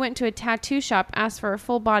if he went to a tattoo shop, asked for a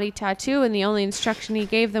full body tattoo, and the only instruction he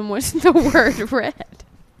gave them was the word red.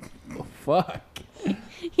 Oh, fuck.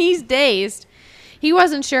 He's dazed. He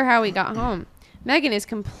wasn't sure how he got home. Megan is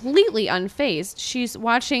completely unfazed. She's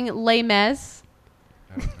watching Les Mis.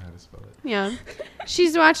 I don't know how to spell it. Yeah.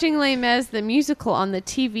 She's watching Les Mis, the musical, on the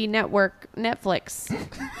TV network Netflix.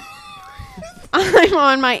 I'm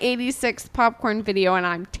on my 86th popcorn video, and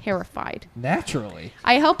I'm terrified. Naturally.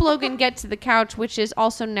 I help Logan get to the couch, which is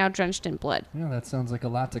also now drenched in blood. Yeah, that sounds like a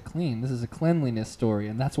lot to clean. This is a cleanliness story,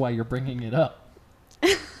 and that's why you're bringing it up.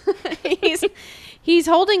 He's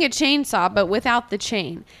holding a chainsaw, but without the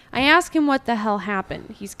chain. I ask him what the hell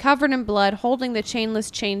happened. He's covered in blood, holding the chainless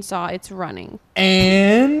chainsaw. It's running.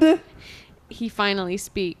 And He finally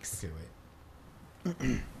speaks. Okay,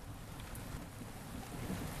 wait.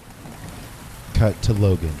 Cut to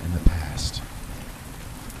Logan in the past.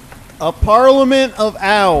 A parliament of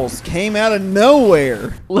owls came out of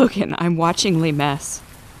nowhere. Logan, I'm watching Les Mis.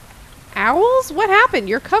 Owls? What happened?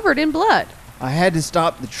 You're covered in blood. I had to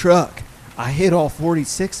stop the truck. I hit all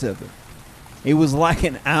 46 of them. It was like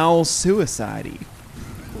an owl suicide.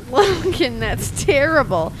 Logan, that's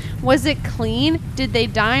terrible. Was it clean? Did they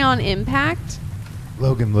die on impact?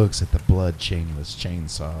 Logan looks at the blood chainless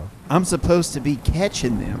chainsaw. I'm supposed to be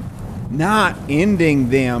catching them, not ending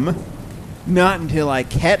them. Not until I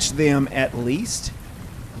catch them, at least.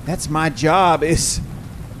 That's my job.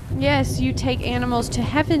 Yes, you take animals to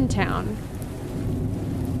Heaven Town.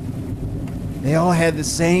 They all had the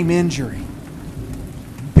same injury.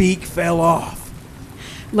 Beak fell off.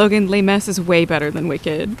 Logan, Les Mis is way better than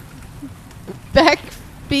Wicked.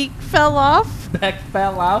 Beak fell off. Beck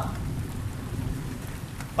fell off.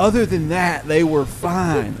 Other than that, they were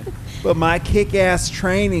fine. But my kick-ass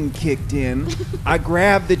training kicked in. I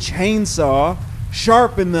grabbed the chainsaw,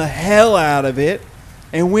 sharpened the hell out of it,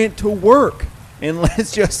 and went to work. And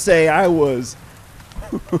let's just say I was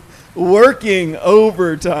working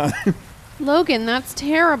overtime. Logan, that's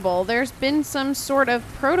terrible. There's been some sort of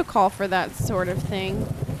protocol for that sort of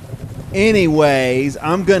thing. Anyways,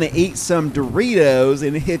 I'm gonna eat some Doritos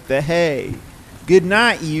and hit the hay. Good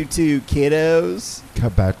night, you two kiddos.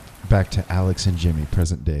 Cut back to Alex and Jimmy,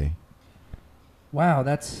 present day. Wow,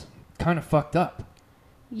 that's kind of fucked up.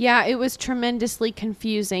 Yeah, it was tremendously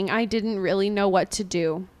confusing. I didn't really know what to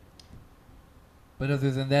do. But other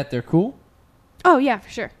than that, they're cool? Oh, yeah, for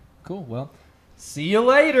sure. Cool, well, see you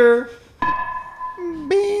later.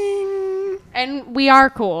 Bing. And we are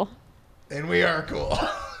cool. And we are cool.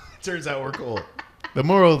 Turns out we're cool. The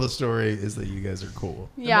moral of the story is that you guys are cool.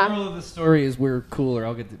 Yeah. The moral of the story is we're cooler.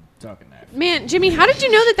 I'll get to talking next. Man, Jimmy, how did you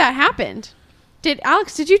know that happened?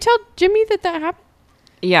 Alex, did you tell Jimmy that happened?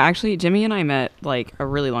 Yeah, actually, Jimmy and I met like a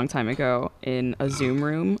really long time ago in a Zoom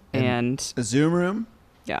room, and A Zoom room?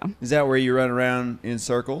 yeah, Is that where you run around in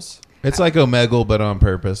circles? It's like Omegle, but on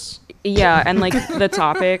purpose. yeah, and like the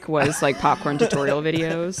topic was like popcorn tutorial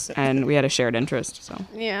videos, and we had a shared interest. So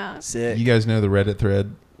Yeah. Sick. You guys know the Reddit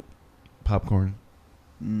thread? Popcorn.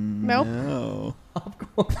 Nope. No.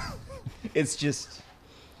 It's just.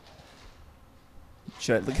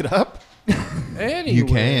 Should I look it up? You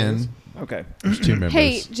can. Okay. There's two members.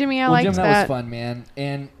 Hey, Jimmy, I Well, liked Jim, that. that was fun, man.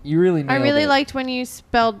 And you really I nailed really it. liked when you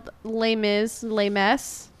spelled Les Mis.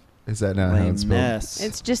 Is that not how it's spelled? Mess.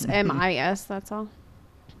 It's just M-I-S, that's all.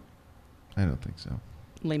 I don't think so.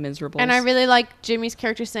 Les Miserables. And I really like Jimmy's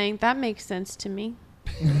character saying, that makes sense to me.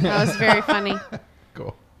 That was very funny.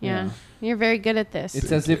 Cool. Yeah. Yeah. You're very good at this.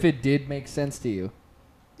 It's as if it did make sense to you.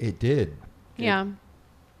 It did. Yeah.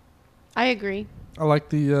 I agree. I like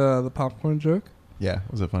the popcorn joke. Yeah.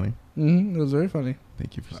 Was it funny? Mm-hmm. It was very funny.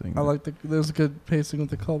 Thank you for saying I that. like there's a good pacing with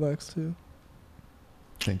the callbacks too.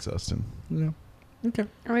 Thanks, Austin. Yeah. Okay.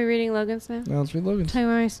 Are we reading Logan's now? Now let's read Logan's. Two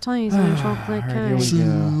ice toys and a chocolate All right, here we cake.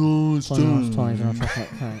 go.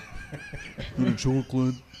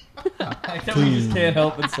 Chocolate. I know we just can't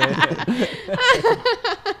help but say it.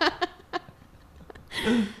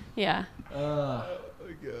 Yeah.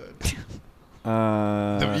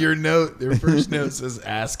 Your first note says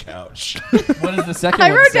ass couch. What does the second I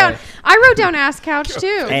one wrote say? down ass couch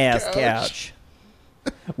too. Ass couch.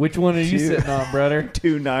 Which one are you Two. sitting on, brother?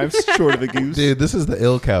 2 knives short of a goose. Dude, this is the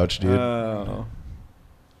ill couch, dude. Oh.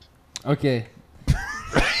 Okay.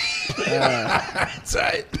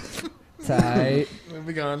 Tight. Tight.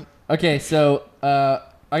 Moving on. Okay, so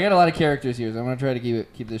I got a lot of characters here, so I'm gonna try to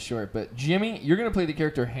keep this short. But Jimmy, you're gonna play the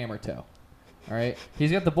character Hammertoe. All right,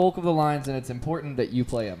 he's got the bulk of the lines, and it's important that you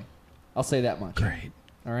play him. I'll say that much. Great.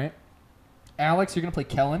 All right. Alex, you're gonna play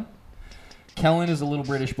Kellen. Kellen is a little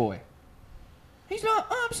British boy. He's not.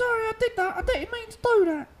 Oh, I'm sorry. I didn't mean to do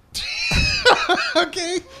that.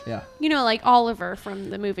 Okay. Yeah. You know, like Oliver from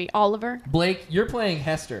the movie Oliver. Blake, you're playing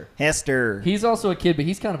Hester. Hester. He's also a kid, but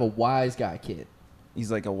he's kind of a wise guy kid.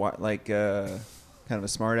 He's like kind of a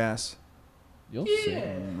smart ass. You'll see.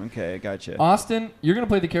 Okay, gotcha. Austin, you're gonna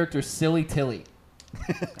play the character Silly Tilly.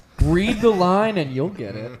 Read the line and you'll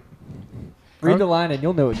get it. Read the line and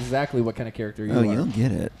you'll know exactly what kind of character you are. you'll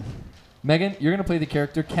get it. Megan, you're gonna play the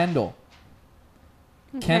character Kendall.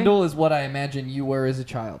 Okay. Kendall is what I imagine you were as a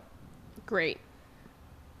child. Great.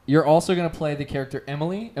 You're also gonna play the character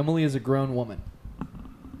Emily. Emily is a grown woman.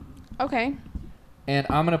 Okay. And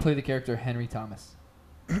I'm gonna play the character Henry Thomas.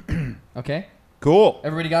 Okay? Cool.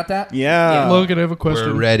 Everybody got that? Yeah. Logan, I have a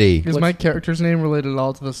question. We're ready. Is my character's name related at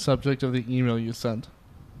all to the subject of the email you sent?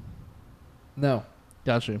 No.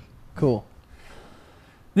 Got you. Cool.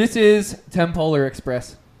 This is Tempolar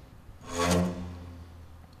Express.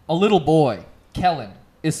 A little boy, Kellen,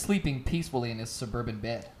 is sleeping peacefully in his suburban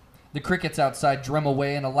bed. The crickets outside drum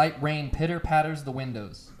away and a light rain pitter-patters the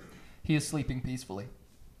windows. He is sleeping peacefully.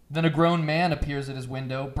 Then a grown man appears at his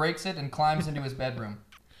window, breaks it, and climbs into his bedroom.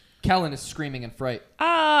 Kellen is screaming in fright.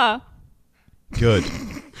 Ah! Good.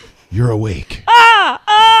 You're awake. Ah!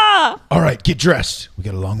 Ah! All right, get dressed. We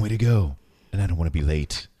got a long way to go, and I don't want to be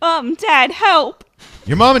late. Dad, help!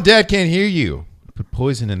 Your mom and dad can't hear you. Put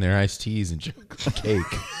poison in their iced teas and chocolate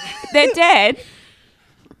cake. They're dead.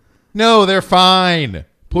 No, they're fine.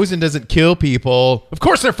 Poison doesn't kill people. Of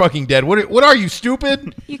course they're fucking dead. What are you,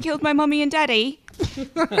 stupid? You killed my mommy and daddy.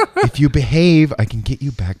 If you behave, I can get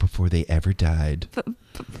you back before they ever died.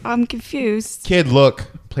 I'm confused. Kid, look.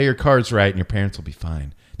 Play your cards right and your parents will be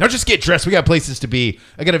fine. Now just get dressed. We got places to be.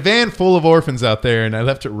 I got a van full of orphans out there and I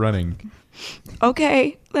left it running.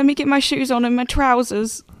 Okay, let me get my shoes on and my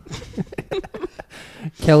trousers.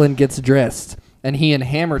 Kellen gets dressed, and he and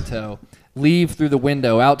Hammertoe leave through the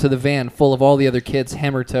window out to the van full of all the other kids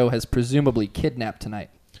Hammertoe has presumably kidnapped tonight.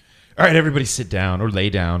 All right, everybody sit down or lay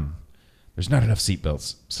down. There's not enough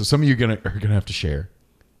seatbelts, so some of you are gonna have to share.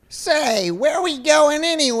 Say, where we going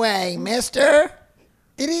anyway, mister?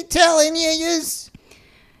 Did he tell any of yous?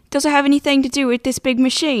 Does it have anything to do with this big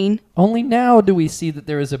machine? Only now do we see that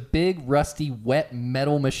there is a big, rusty, wet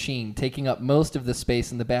metal machine taking up most of the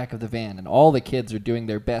space in the back of the van, and all the kids are doing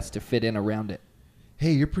their best to fit in around it.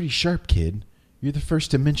 Hey, you're pretty sharp, kid. You're the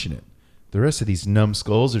first to mention it. The rest of these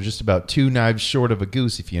numbskulls are just about 2 knives short of a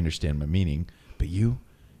goose, if you understand my meaning. But you're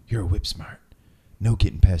a whip smart. No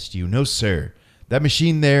getting past you. No, sir. That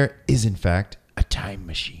machine there is, in fact, a time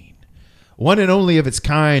machine. One and only of its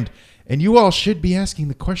kind. And you all should be asking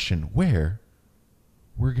the question, where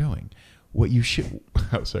we're going. What you should...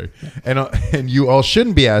 Oh, sorry. And you all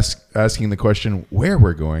shouldn't be asking the question, where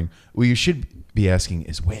we're going. What you should be asking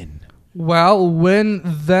is when. Well, when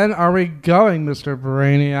then are we going, Mr.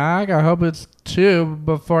 Brainiac? I hope it's 2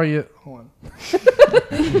 before you... Hold on.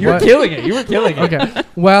 You were killing it. You were killing it. Okay.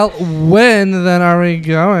 Well, when then are we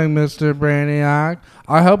going, Mr. Brainiac?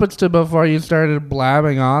 I hope it's 2 before you started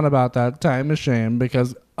blabbing on about that time machine,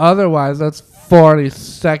 because otherwise that's 40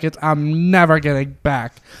 seconds I'm never getting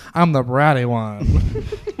back. I'm the bratty one.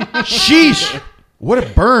 Sheesh! What a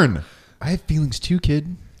burn. I have feelings too,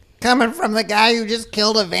 kid. Coming from the guy who just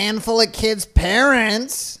killed a van full of kids'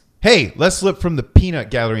 parents. Hey, let's slip from the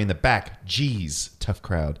peanut gallery in the back. Jeez, tough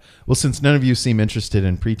crowd. Well, since none of you seem interested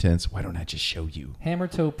in pretense, why don't I just show you?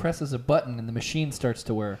 Hammertoe presses a button and the machine starts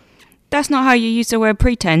to whir. That's not how you use the word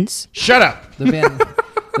pretense. Shut up!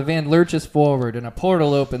 The van lurches forward and a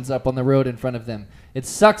portal opens up on the road in front of them. It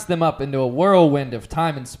sucks them up into a whirlwind of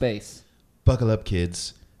time and space. Buckle up,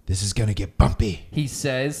 kids. This is gonna get bumpy, he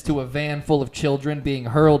says to a van full of children being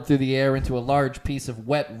hurled through the air into a large piece of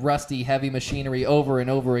wet, rusty, heavy machinery over and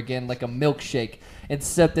over again like a milkshake.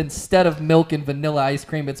 Except instead of milk and vanilla ice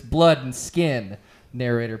cream, it's blood and skin.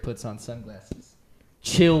 Narrator puts on sunglasses.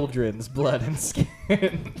 Children's blood and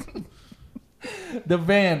skin. The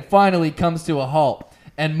van finally comes to a halt,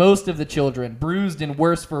 and most of the children, bruised and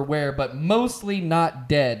worse for wear, but mostly not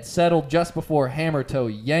dead, settle just before Hammertoe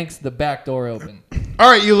yanks the back door open. All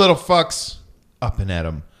right, you little fucks. Up and at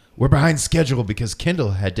 'em. We're behind schedule because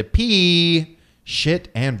Kendall had to pee, shit,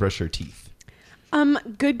 and brush her teeth.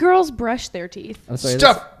 Good girls brush their teeth. I'm sorry,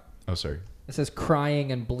 Stuff. Oh, sorry. It says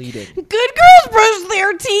crying and bleeding. Good girls brush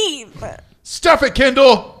their teeth. Stuff it,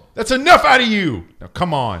 Kendall. That's enough out of you. Now,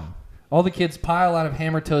 come on. All the kids pile out of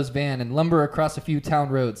Hammertoe's van and lumber across a few town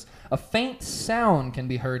roads. A faint sound can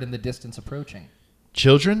be heard in the distance approaching.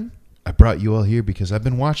 Children, I brought you all here because I've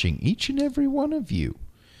been watching each and every one of you.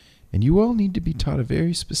 And you all need to be taught a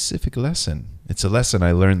very specific lesson. It's a lesson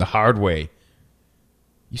I learned the hard way.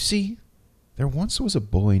 You see, there once was a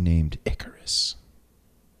boy named Icarus.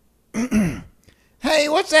 Hey,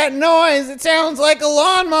 what's that noise? It sounds like a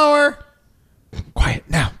lawnmower. Quiet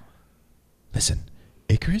now. Listen,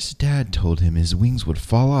 Icarus' dad told him his wings would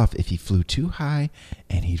fall off if he flew too high,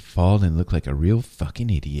 and he'd fall and look like a real fucking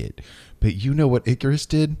idiot. But you know what Icarus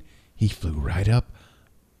did? He flew right up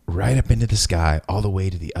into the sky, all the way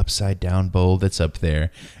to the upside down bowl that's up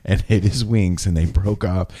there, and hit his wings, and they broke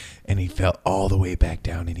off, and he fell all the way back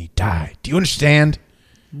down, and he died. Do you understand?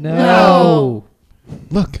 No.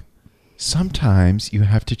 Look, sometimes you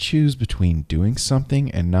have to choose between doing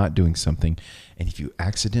something and not doing something, and if you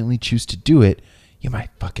accidentally choose to do it, you might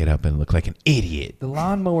fuck it up and look like an idiot. The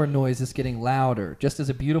lawnmower noise is getting louder, just as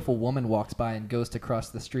a beautiful woman walks by and goes to cross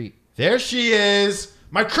the street. There she is!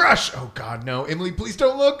 My crush! Oh, God, no. Emily, please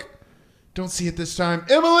don't look. Don't see it this time.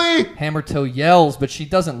 Emily! Hammertoe yells, but she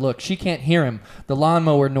doesn't look. She can't hear him. The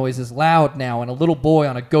lawnmower noise is loud now, and a little boy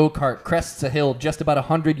on a go-kart crests a hill just about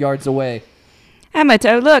 100 yards away.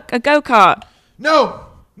 Hammertoe, look, a go-kart. No!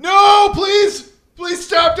 No, please! Please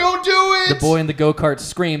stop! Don't do it! The boy in the go-kart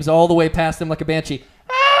screams all the way past him like a banshee.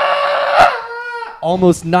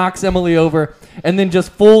 Almost knocks Emily over, and then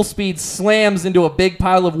just full speed slams into a big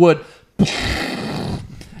pile of wood.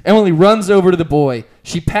 Emily runs over to the boy.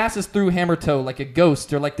 She passes through Hammertoe like a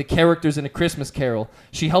ghost or like the characters in A Christmas Carol.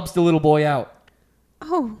 She helps the little boy out.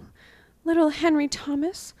 Oh, little Henry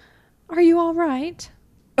Thomas, are you all right?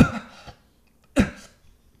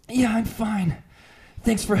 Yeah, I'm fine.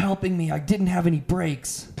 Thanks for helping me. I didn't have any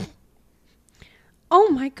brakes. Oh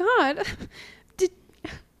my God.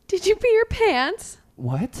 Did you pee your pants?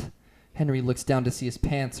 What? Henry looks down to see his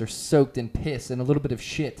pants are soaked in piss and a little bit of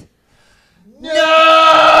shit. No!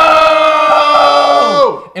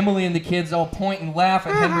 Emily and the kids all point and laugh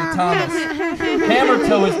at Henry Thomas.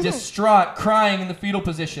 Hammertoe is distraught, crying in the fetal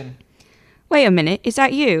position. Wait a minute, is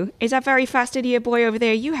that you? Is that very fast idiot boy over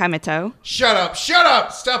there you, Hammertoe? Shut up! Shut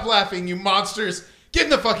up! Stop laughing, you monsters! Get in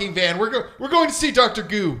the fucking van. We're going to see Dr.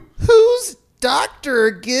 Goo. Who's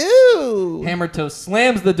Dr. Goo? Hammertoe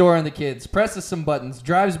slams the door on the kids, presses some buttons,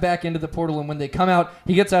 drives back into the portal, and when they come out,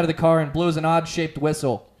 he gets out of the car and blows an odd-shaped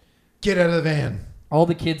whistle. Get out of the van. All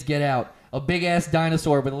the kids get out. A big-ass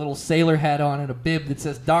dinosaur with a little sailor hat on and a bib that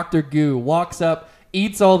says Dr. Goo walks up,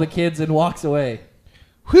 eats all the kids, and walks away.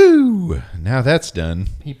 Whew! Now that's done.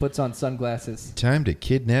 He puts on sunglasses. Time to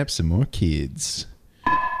kidnap some more kids.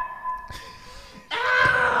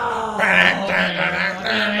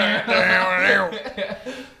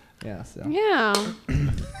 Yeah, so. Yeah.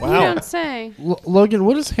 Wow. You don't say. Logan,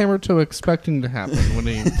 what is Hammertoe expecting to happen when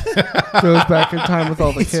he goes back in time with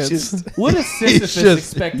all the kids? What does Sisyphus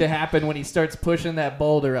expect to happen when he starts pushing that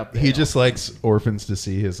boulder up there? He just likes orphans to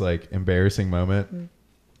see his like embarrassing moment. And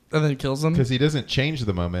then kills them? Because he doesn't change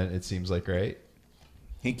the moment, it seems like, right?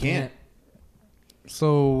 He can't.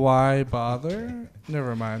 So why bother?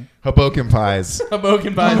 Never mind. Hoboken Pies.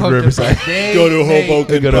 Hoboken Pies. Riverside. Go to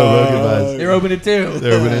Hoboken Go to Hoboken Pies. They're open at 2.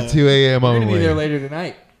 They're open at 2 a.m. We're only. going to be there later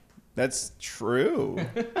tonight. That's true.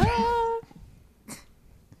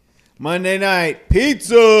 Monday night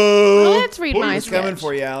pizza. Let's read my Who's sketch. coming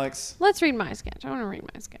for you, Alex? Let's read my sketch. I want to read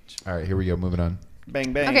my sketch. All right, here we go. Moving on.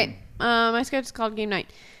 Bang, bang. Okay. My sketch is called Game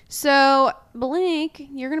Night. So, Blink,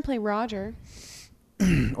 you're going to play Roger.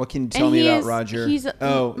 What can you tell me about Roger? He's it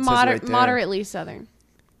says right there. moderately Southern.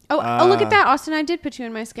 Oh, look at that, Austin. I did put you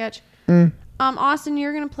in my sketch. Austin,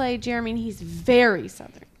 you're going to play Jeremy, and he's very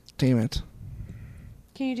Southern. Damn it.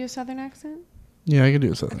 Can you do a Southern accent? Yeah, I can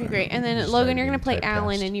do something. Okay, great. And then Just Logan, started you're going to play being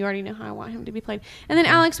Alan, typecast. and you already know how I want him to be played. And then,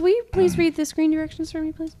 Alex, will you please read the screen directions for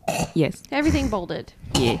me, please? Yes. Everything bolded.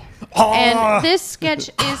 Yeah. And this sketch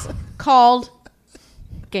is called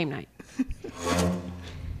Game Night.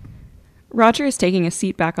 Roger is taking a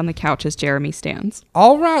seat back on the couch as Jeremy stands.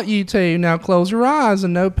 All right, you two. Now close your eyes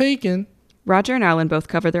and no peeking. Roger and Alan both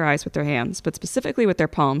cover their eyes with their hands, but specifically with their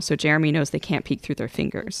palms so Jeremy knows they can't peek through their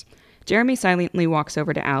fingers. Jeremy silently walks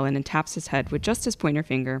over to Alan and taps his head with just his pointer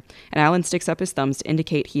finger, and Alan sticks up his thumbs to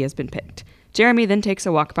indicate he has been picked. Jeremy then takes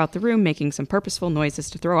a walk about the room, making some purposeful noises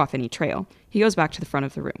to throw off any trail. He goes back to the front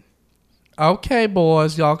of the room. Okay,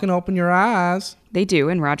 boys, y'all can open your eyes. They do,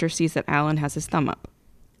 and Roger sees that Alan has his thumb up.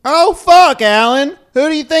 Oh, fuck, Alan. Who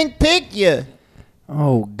do you think picked you?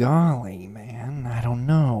 Oh, golly, man. I don't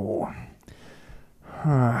know.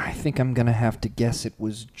 I think I'm going to have to guess it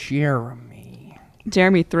was Jeremy.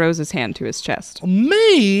 Jeremy throws his hand to his chest.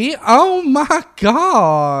 Me? Oh, my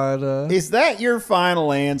God. Is that your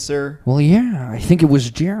final answer? Well, yeah, I think it was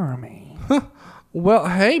Jeremy. Well,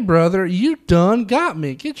 hey, brother, you done got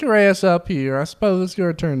me. Get your ass up here. I suppose it's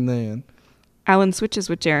your turn then. Alan switches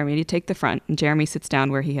with Jeremy to take the front, and Jeremy sits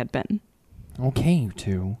down where he had been. Okay, you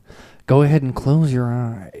two. Go ahead and close your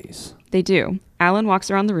eyes. They do. Alan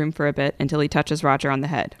walks around the room for a bit until he touches Roger on the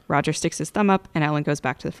head. Roger sticks his thumb up, and Alan goes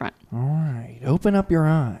back to the front. All right, open up your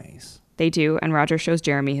eyes. They do, and Roger shows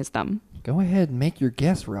Jeremy his thumb. Go ahead and make your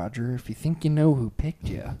guess, Roger, if you think you know who picked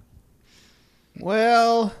you.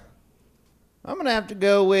 Well, I'm going to have to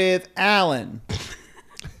go with Alan.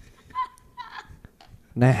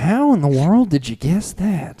 Now, how in the world did you guess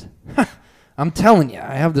that? I'm telling you,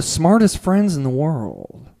 I have the smartest friends in the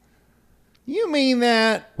world. You mean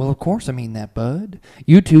that? Well, of course I mean that, bud.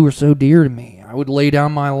 You two are so dear to me. I would lay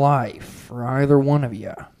down my life for either one of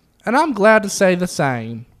you. And I'm glad to say the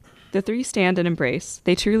same. The three stand and embrace.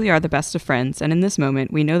 They truly are the best of friends, and in this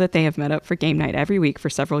moment, we know that they have met up for game night every week for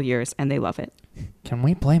several years, and they love it. Can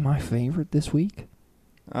we play my favorite this week?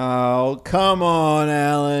 Oh, come on,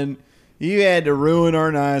 Alan. You had to ruin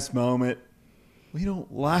our nice moment. We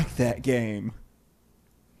don't like that game.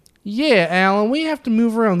 Yeah, Alan, we have to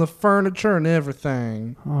move around the furniture and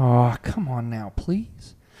everything. Oh, come on now,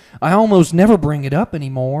 please. I almost never bring it up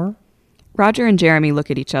anymore. Roger and Jeremy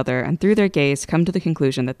look at each other and through their gaze come to the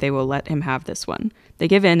conclusion that they will let him have this one. They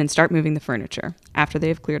give in and start moving the furniture. After they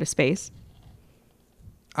have cleared a space.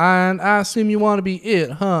 And I assume you want to be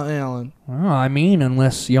it, huh, Alan? Well, I mean,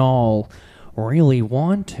 unless y'all really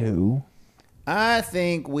want to. I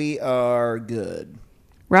think we are good.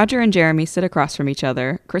 Roger and Jeremy sit across from each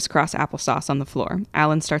other, crisscross applesauce on the floor.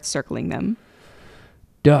 Alan starts circling them.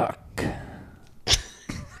 Duck.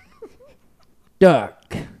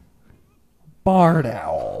 duck, barred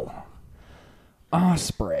owl,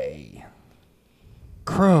 osprey,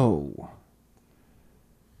 crow,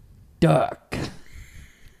 duck,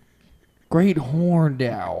 great horned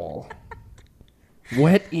owl,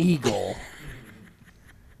 wet eagle,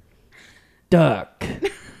 duck,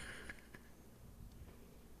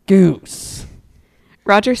 goose.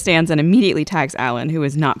 Roger stands and immediately tags Alan, who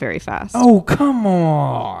is not very fast. Oh, come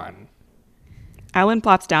on. Alan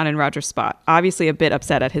plops down in Roger's spot, obviously a bit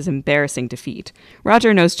upset at his embarrassing defeat.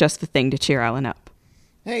 Roger knows just the thing to cheer Alan up.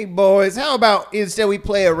 Hey, boys, how about instead we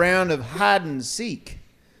play a round of hide and seek?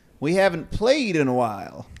 We haven't played in a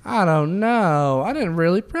while. I don't know. I didn't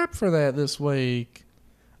really prep for that this week.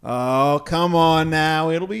 Oh, come on now.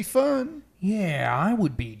 It'll be fun. Yeah, I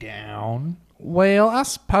would be down. Well, I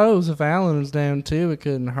suppose if Alan was down too, it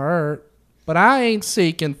couldn't hurt. But I ain't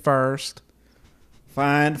seeking first.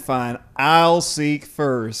 Fine. I'll seek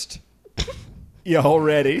first. Y'all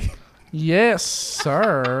ready? Yes,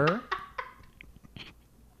 sir.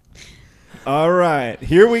 All right,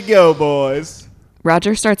 here we go, boys.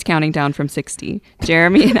 Roger starts counting down from 60.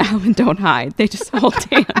 Jeremy and Alan don't hide. They just hold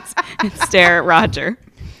hands and stare at Roger.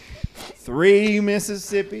 3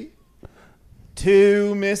 Mississippi.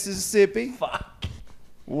 2 Mississippi. Fuck.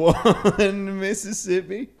 1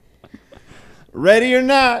 Mississippi. Ready or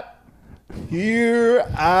not, here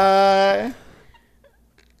I...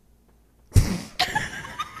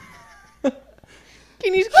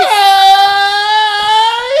 Can you?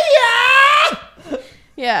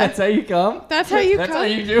 Yeah. That's how you come? That's how you That's come? how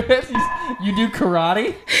you do it? You do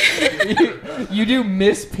karate? you do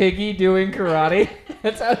Miss Piggy doing karate?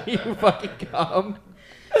 That's how you fucking come.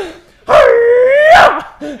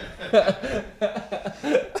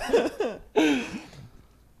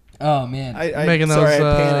 Oh, man. Making sorry,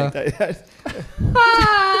 those, I panicked.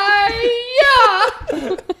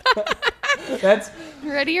 That's...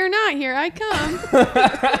 Ready or not, here I come.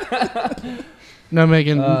 No,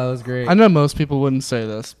 Megan. That was great. I know most people wouldn't say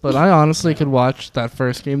this, but I honestly could watch that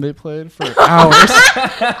first game they played for hours.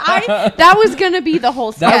 That was going to be the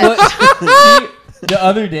whole sketch. The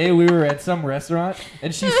other day we were at some restaurant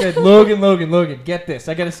and she said, Logan, get this.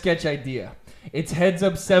 I got a sketch idea. It's Heads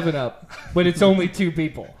Up 7 Up, but it's only 2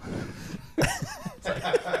 people.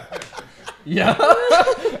 Yeah.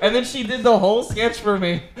 And then she did the whole sketch for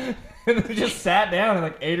me. And then just sat down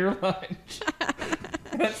and ate her lunch.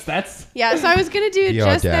 That's Yeah, so I was going to do The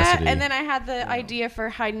just audacity. that, and then I had the idea for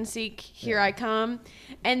hide and seek, here I come.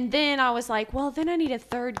 And then I was like, well, then I need a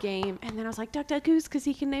third game. And then I was like, Duck, Duck, Goose, because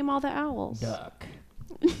he can name all the owls. duck.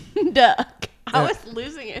 Duck. I was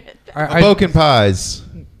losing it. Boken pies.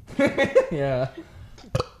 Yeah.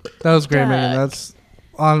 That was great, Duck. Megan. That's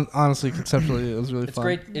honestly, conceptually, it was really It's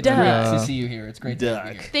great. great. It's Duck. great to see you here. It's great to have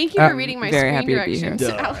you here. Thank you for reading my Very screen happy to be here.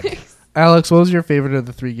 directions, Duck. Alex. Alex, what was your favorite of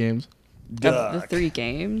the 3 games? Of the 3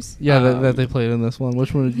 games? Yeah, that they played in this one.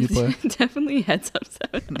 Which one did you play? Definitely Heads Up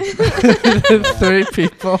 7. 3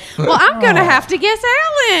 people. Well, I'm going to have to guess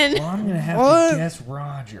Alan. Well, I'm going to have What? to guess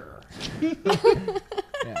Roger.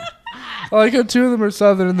 Yeah. I like how 2 of them are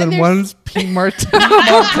Southern, and then there's- one's Pete Martell.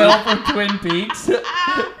 Martell from Twin Peaks.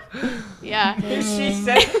 Yeah. She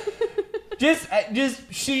said,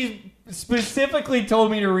 she specifically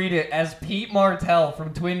told me to read it as Pete Martell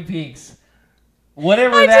from Twin Peaks.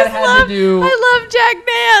 Whatever I that just had love, to do. I love Jack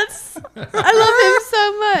Nance. I love him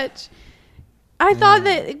so much. I thought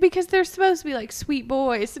that because they're supposed to be like sweet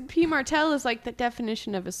boys, and P. Martell is like the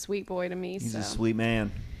definition of a sweet boy to me. He's so. a sweet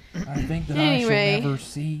man. I think that Anyway. I shall never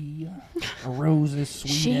see a rose as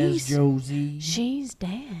sweet as She's- Josie. She's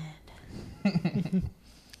dead.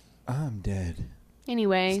 I'm dead.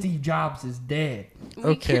 Anyway, Steve Jobs is dead. we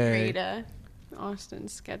Okay. can read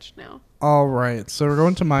Austin's sketch now. All right, so we're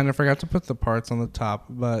going to mine. I forgot to put the parts on the top,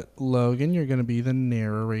 but Logan, you're going to be the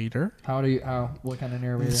narrator. What kind of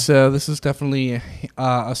narrator? So this is definitely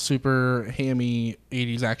a super hammy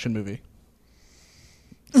 80s action movie.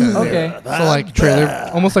 Okay. So like trailer,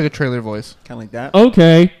 almost like a trailer voice. Kind of like that.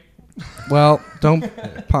 Okay. Well, don't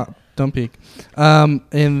don't peek. And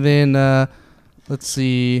then let's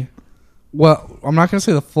see. Well, I'm not going to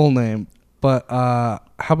say the full name, but how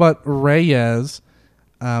about Reyes?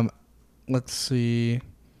 Let's see.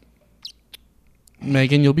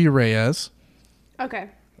 Megan, you'll be Reyes. Okay.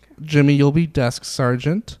 Jimmy, you'll be desk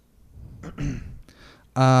sergeant.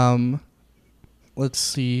 Let's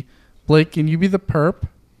see. Blake, can you be the perp?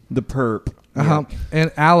 The perp. Uh-huh.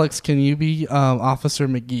 And Alex, can you be Officer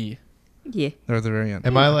McGee? Yeah. They're at the very end.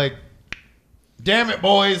 Am I like, damn it,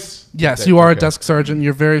 boys? Yes, Okay, you are a okay. desk sergeant.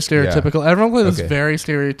 You're very stereotypical. Everyone plays Okay. this very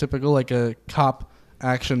stereotypical, like a cop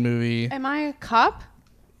action movie. Am I a cop?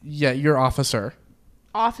 Yeah, you're officer.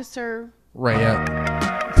 Officer Reyes.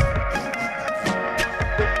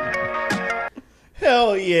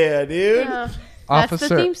 Hell yeah, dude. That's the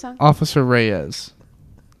theme song. Officer Reyes.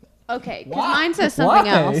 Okay, because mine says something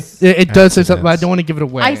else. It does say something, but I don't want to give it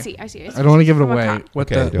away. I see. I don't want to give it From a away. cop.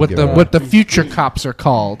 What Okay, the don't what give the it away. what the future cops are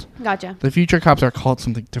called. Gotcha. The future cops are called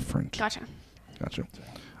something different. Gotcha.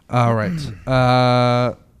 All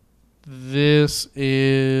right. This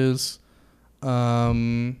is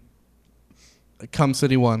Cum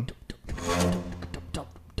City 1.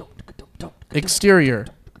 Exterior,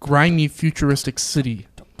 grimy futuristic city.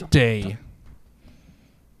 Day.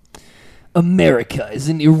 America is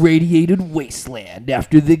an irradiated wasteland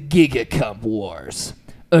after the Gigacump Wars.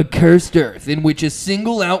 A cursed Earth in which a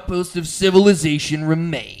single outpost of civilization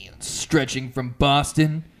remains, stretching from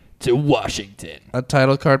Boston to Washington. A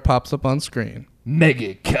title card pops up on screen.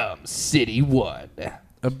 Megacum City 1.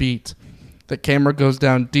 A beat. The camera goes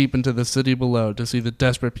down deep into the city below to see the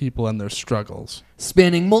desperate people and their struggles.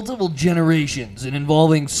 Spanning multiple generations and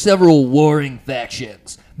involving several warring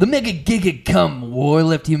factions, the Mega Gigacum War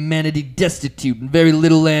left humanity destitute and very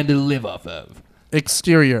little land to live off of.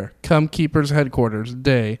 Exterior, Cum Keeper's headquarters.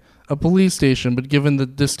 Day. A police station, but given the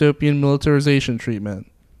dystopian militarization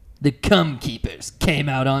treatment. The Cum Keepers came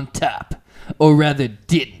out on top, or rather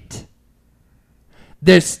didn't.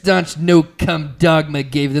 Their staunch no-cum dogma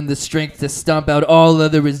gave them the strength to stomp out all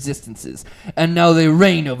other resistances, and now they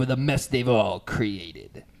reign over the mess they've all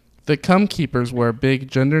created. The Cum Keepers wear big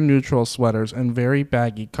gender-neutral sweaters and very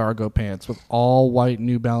baggy cargo pants with all-white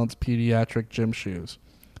New Balance pediatric gym shoes.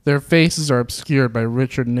 Their faces are obscured by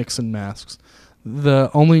Richard Nixon masks. The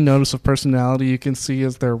only notice of personality you can see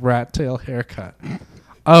is their rat tail haircut.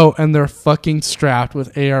 Oh, and they're fucking strapped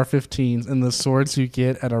with AR-15s and the swords you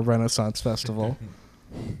get at a Renaissance festival.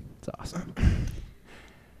 It's awesome.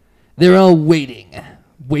 They're all waiting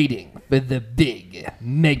for the big,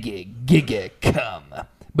 mega, giga cum.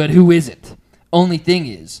 But who isn't? Only thing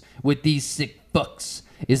is, with these sick fucks,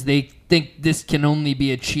 is they think this can only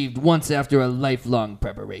be achieved once after a lifelong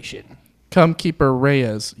preparation. Cum Keeper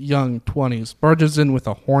Reyes, young 20s, barges in with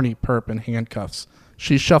a horny perp in handcuffs.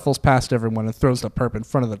 She shuffles past everyone and throws the perp in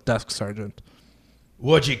front of the desk sergeant.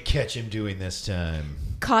 What'd you catch him doing this time?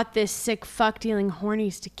 Caught this sick fuck dealing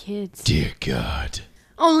hornies to kids. Dear God.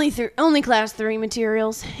 Only class 3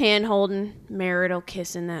 materials. Hand holding, marital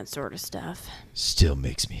kissing, that sort of stuff. Still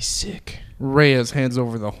makes me sick. Reyes hands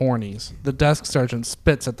over the hornies. The desk sergeant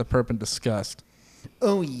spits at the perp in disgust.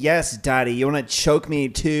 Oh, yes, Daddy. You want to choke me,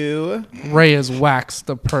 too? Reyes whacks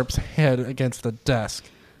the perp's head against the desk.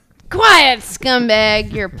 Quiet,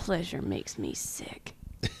 scumbag. Your pleasure makes me sick.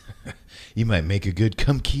 You might make a good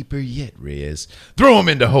cum keeper yet, Reyes. Throw him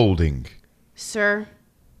into holding. Sir,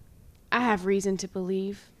 I have reason to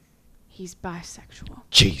believe he's bisexual.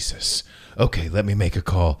 Jesus. Okay, let me make a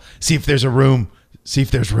call. See if there's room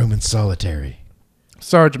in solitary.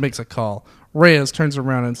 Sarge makes a call. Reyes turns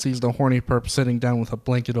around and sees the horny perp sitting down with a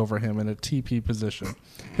blanket over him in a TP position.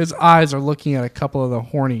 His eyes are looking at a couple of the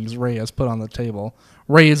hornies Reyes put on the table.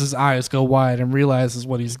 Reyes' eyes go wide and realizes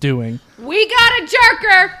what he's doing. We got a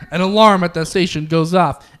jerker! An alarm at the station goes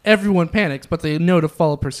off. Everyone panics, but they know to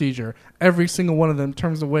follow procedure. Every single one of them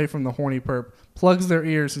turns away from the horny perp, plugs their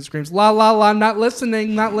ears, and screams, "La, la, la, not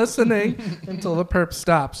listening, until the perp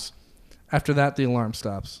stops. After that, the alarm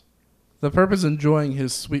stops. The perp is enjoying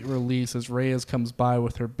his sweet release as Reyes comes by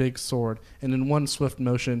with her big sword and in one swift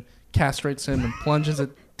motion castrates him and plunges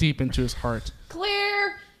it deep into his heart.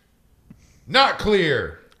 Clear! Not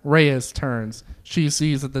clear. Reyes turns. She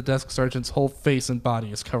sees that the desk sergeant's whole face and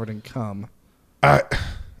body is covered in cum.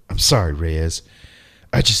 I'm sorry, Reyes.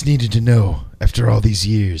 I just needed to know after all these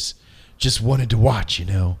years. Just wanted to watch, you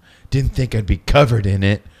know. Didn't think I'd be covered in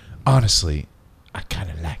it. Honestly, I kind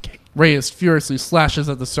of like it. Reyes furiously slashes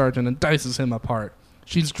at the sergeant and dices him apart.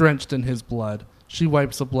 She's drenched in his blood. She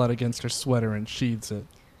wipes the blood against her sweater and sheathes it.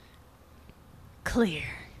 Clear.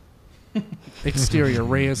 Exterior,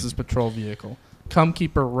 Reyes' patrol vehicle. Cum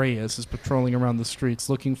Keeper Reyes is patrolling around the streets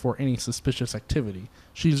looking for any suspicious activity.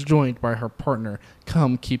 She's joined by her partner,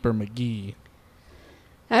 Cum Keeper McGee.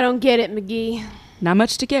 I don't get it, McGee. Not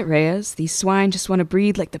much to get, Reyes. These swine just want to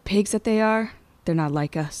breed like the pigs that they are. They're not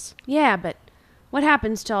like us. Yeah, but what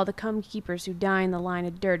happens to all the cum keepers who die in the line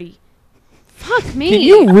of dirty? Fuck me. Can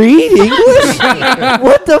you read English?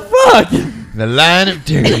 What the fuck? The line of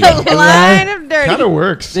dirty. The line of dirty. Kind of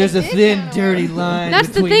works. There's a thin, dirty line. That's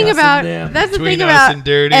the between thing us about. and them. That's the Between thing us about and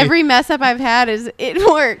dirty. every mess up I've had is it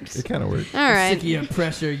works. It kind of works. All right. Sick of your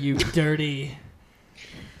pressure, you dirty.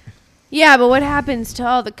 Yeah, but what happens to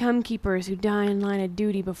all the cum keepers who die in line of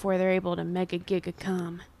duty before they're able to mega giga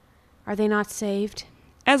cum? Are they not saved?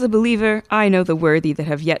 As a believer, I know the worthy that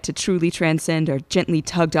have yet to truly transcend are gently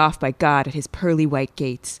tugged off by God at his pearly white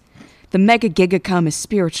gates. The mega gigacum is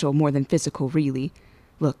spiritual more than physical, really.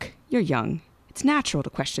 Look, you're young. It's natural to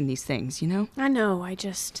question these things, you know? I know, I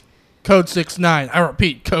just... Code 69. I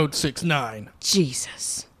repeat, code 69.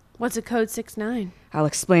 Jesus. What's a code 69? I'll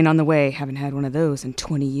explain on the way. Haven't had one of those in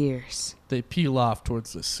 20 years. They peel off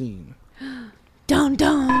towards the scene. Dun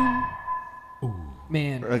dun!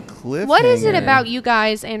 Man. A cliffhanger. What is it about you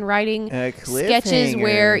guys and writing A sketches cliffhanger.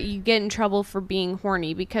 where you get in trouble for being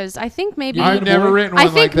horny? Because I think maybe I've never written one I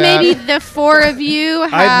think like that. maybe the four of you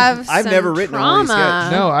have I've some never written a horny trauma.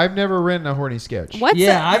 sketch. No, I've never written a horny sketch. What's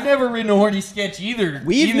Yeah, a- I've never written a horny sketch either.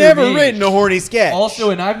 We've either never me. written a horny sketch.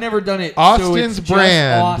 Also, and I've never done it. so Austin's it's just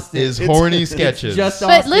brand Austin. is It's- horny it's sketches. just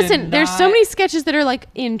But Austin, listen, there's so not- many sketches that are like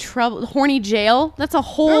in trouble, horny jail. That's a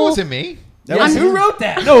whole. That wasn't me. That Yeah, was who wrote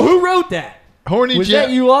that? No, who wrote that? Horny Was jet.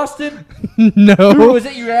 that you, Austin? No. Was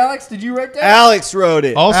that you, Alex? Did you write that? Alex wrote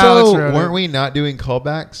it. Also, Alex wrote weren't it. we not doing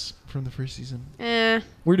callbacks from the first season?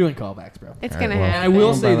 We're doing callbacks, bro. It's All gonna right, well. And happen. I will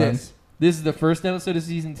Well, say bye then. this. This is the first episode of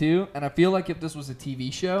season 2, and I feel like if this was a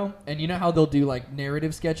TV show, and you know how they'll do like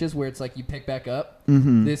narrative sketches where it's like you pick back up?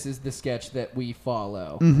 Mm-hmm. This is the sketch that we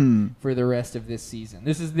follow Mm-hmm. for the rest of this season.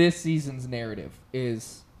 This is this season's narrative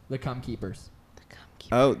is the Cum Keepers.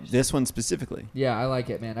 Oh, this one specifically. Yeah, I like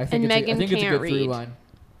it, man. I think And it's Megan I think it's a can't good through read. line.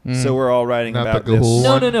 So we're all writing Not about the this. Ghoul.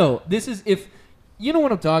 No, One. no. This is if you know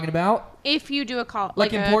what I'm talking about. If you do a call,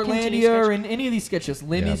 Like in a continuous Portlandia or sketch. in any of these sketches,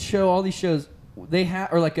 Lemmy's Yeah. show, all these shows, they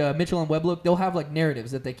have, or like Mitchell and Webb Look, they'll have like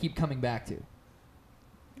narratives that they keep coming back to.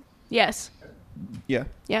 Yes. Yeah.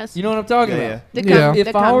 Yes. You know what I'm talking Yeah, about? The Yeah. cum, If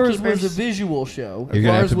the cum ours keepers. was a visual show, You're if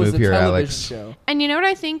gonna have ours to was move a here, television Alex. show, And you know what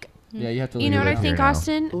I think? yeah, you have to. You know what I it think, here now.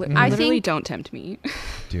 Austin? Li- I literally think don't tempt me.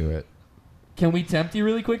 Do it. Can we tempt you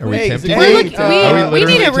really quickly? Are we Hey, tempting hey, her? We're look- Are we literally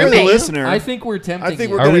need a tempting her? roommate. listener. I think we're tempting. I think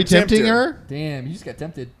you. we're Are gonna we tempt tempting her. her? Damn, you just got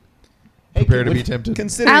tempted. Prepare to be tempted.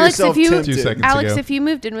 Consider Alex, yourself if you- tempted. 2 seconds Alex, ago. if you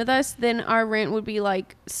moved in with us, then our rent would be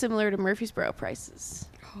like similar to Murfreesboro prices,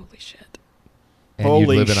 Holy shit. And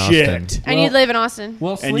Holy you'd live in shit. Austin. and Well- you'd live in Austin.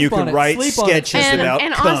 Well, And sleep you on could it. write Sleep on it. sketches And, about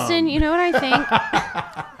and cum. Austin, you know what I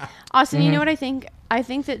think? Austin, you know what I think? I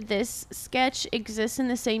think that this sketch exists in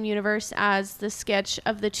the same universe as the sketch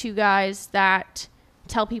of the two guys that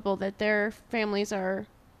tell people that their families are,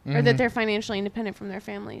 or that they're financially independent from their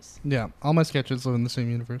families. Yeah, all my sketches live in the same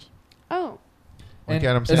universe. Oh, Like And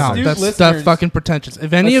Adam astute Sandler. No, that's listeners- fucking pretentious.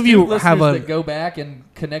 If any of astute you listeners have a that go back and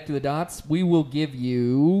connect to the dots, we will give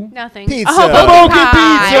you. nothing. Pizza. A Hoboken Hoboken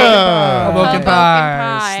pie. pizza! Hoboken Hoboken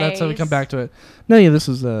pies. That's how we come pies. back to it. No, yeah, this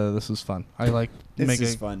is fun. I like This make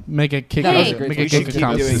is a fun. make a kick. That was Make a great a We should kick keep a doing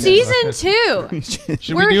comp. this. Season 2.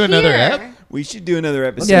 Should We're we do another here. ep? We should do another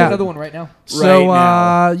episode. Yeah. Another one right now. So Right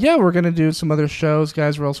now. yeah, we're gonna do some other shows,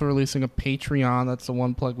 guys. We're also releasing a Patreon. That's the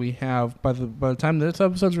one plug we have. By the time this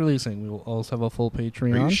episode's releasing, we will also have a full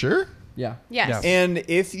Patreon. Are you sure? Yeah. Yes. Yeah. And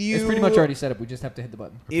if you It's pretty much already set up. We just have to hit the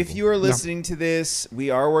button. If you are listening to this, we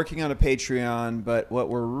are working on a Patreon, but what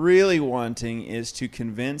we're really wanting is to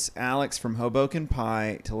convince Alex from Hoboken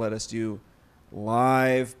Pie to let us do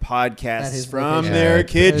live At podcasts his from location. their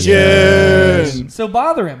Yes. kitchen. So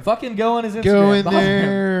bother him. Fucking go on his Instagram. Go in Bother him.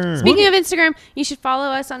 there. Speaking of Instagram, you should follow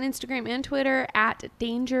us on Instagram and Twitter at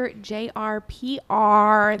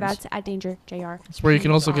DangerJRPR. That's at DangerJR. It's where you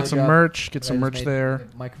can also get Good some job. merch. Get some That is merch made- there.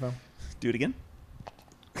 Microphone. Do it again.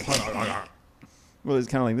 Well, it's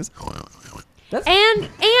kind of like this. And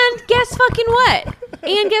guess fucking what?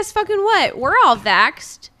 And guess fucking what? We're all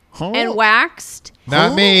vaxxed and waxed,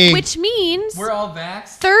 Not me. which means We're all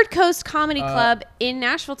vaxxed. Third Coast Comedy Club in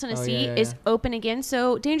Nashville, yeah, Tennessee yeah, is yeah. open again.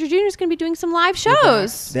 So Danger Jr. is going to be doing some live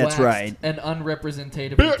shows. That's Waxed right. And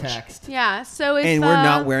unrepresentatively taxed. Yeah. So if And we're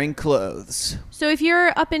not wearing clothes. so if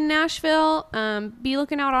you're up in Nashville, be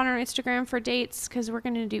looking out on our Instagram for dates because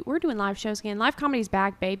we're doing live shows again. Live comedy's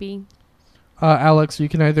back, baby. Alex, you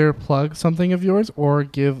can either plug something of yours or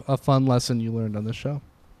give a fun lesson you learned on the show.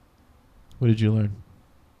 What did you learn?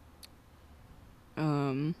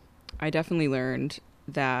 I definitely learned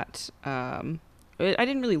that I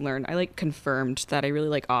didn't really learn. I confirmed that I really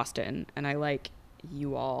like Austin and I like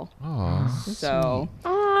you all. Oh, So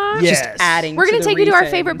Aww. Yes. just adding. We're to gonna the take you to our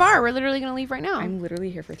reasons. favorite bar. We're literally gonna leave right now. I'm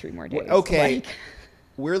literally here for 3 more days. Okay.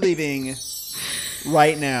 We're leaving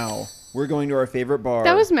right now. We're going to our favorite bar.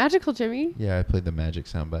 That was magical, Jimmy. yeah, I played the magic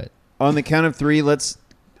soundbite. On the count of 3, let's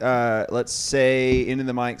say into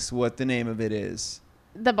the mics what the name of it is.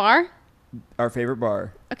 The bar. Our favorite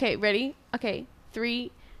bar. Okay, ready? Okay,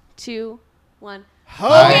 3, 2, 1.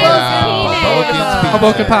 Hoboken Pizza.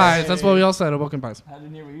 Hoboken pies. That's what we all said. Hoboken pies. I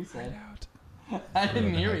didn't hear what you said. I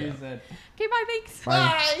didn't hear what you said. Okay, bye. Thanks.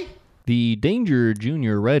 Bye. The Danger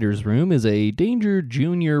Junior Writers Room is a Danger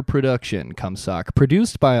Junior production, Cumsock,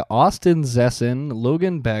 produced by Austin Zesson,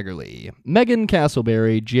 Logan Baggerly, Megan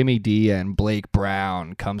Castleberry, Jimmy D, and Blake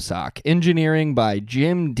Brown, Cumsock. Engineering by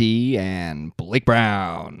Jim D and Blake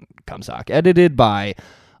Brown, Cumsock. Edited by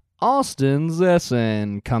Austin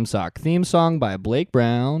Zesson, Cumsock. Theme song by Blake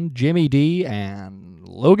Brown, Jimmy D, and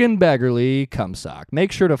Logan Baggerly, Cumsock.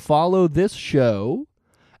 Make sure to follow this show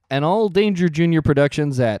and all Danger Junior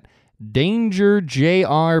productions at Danger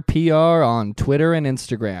JRPR on Twitter and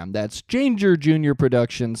Instagram. That's Danger Junior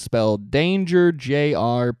Productions, spelled Danger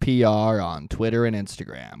JRPR on Twitter and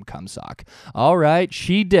Instagram. Cumsock. All right,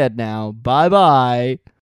 she dead now. Bye-bye.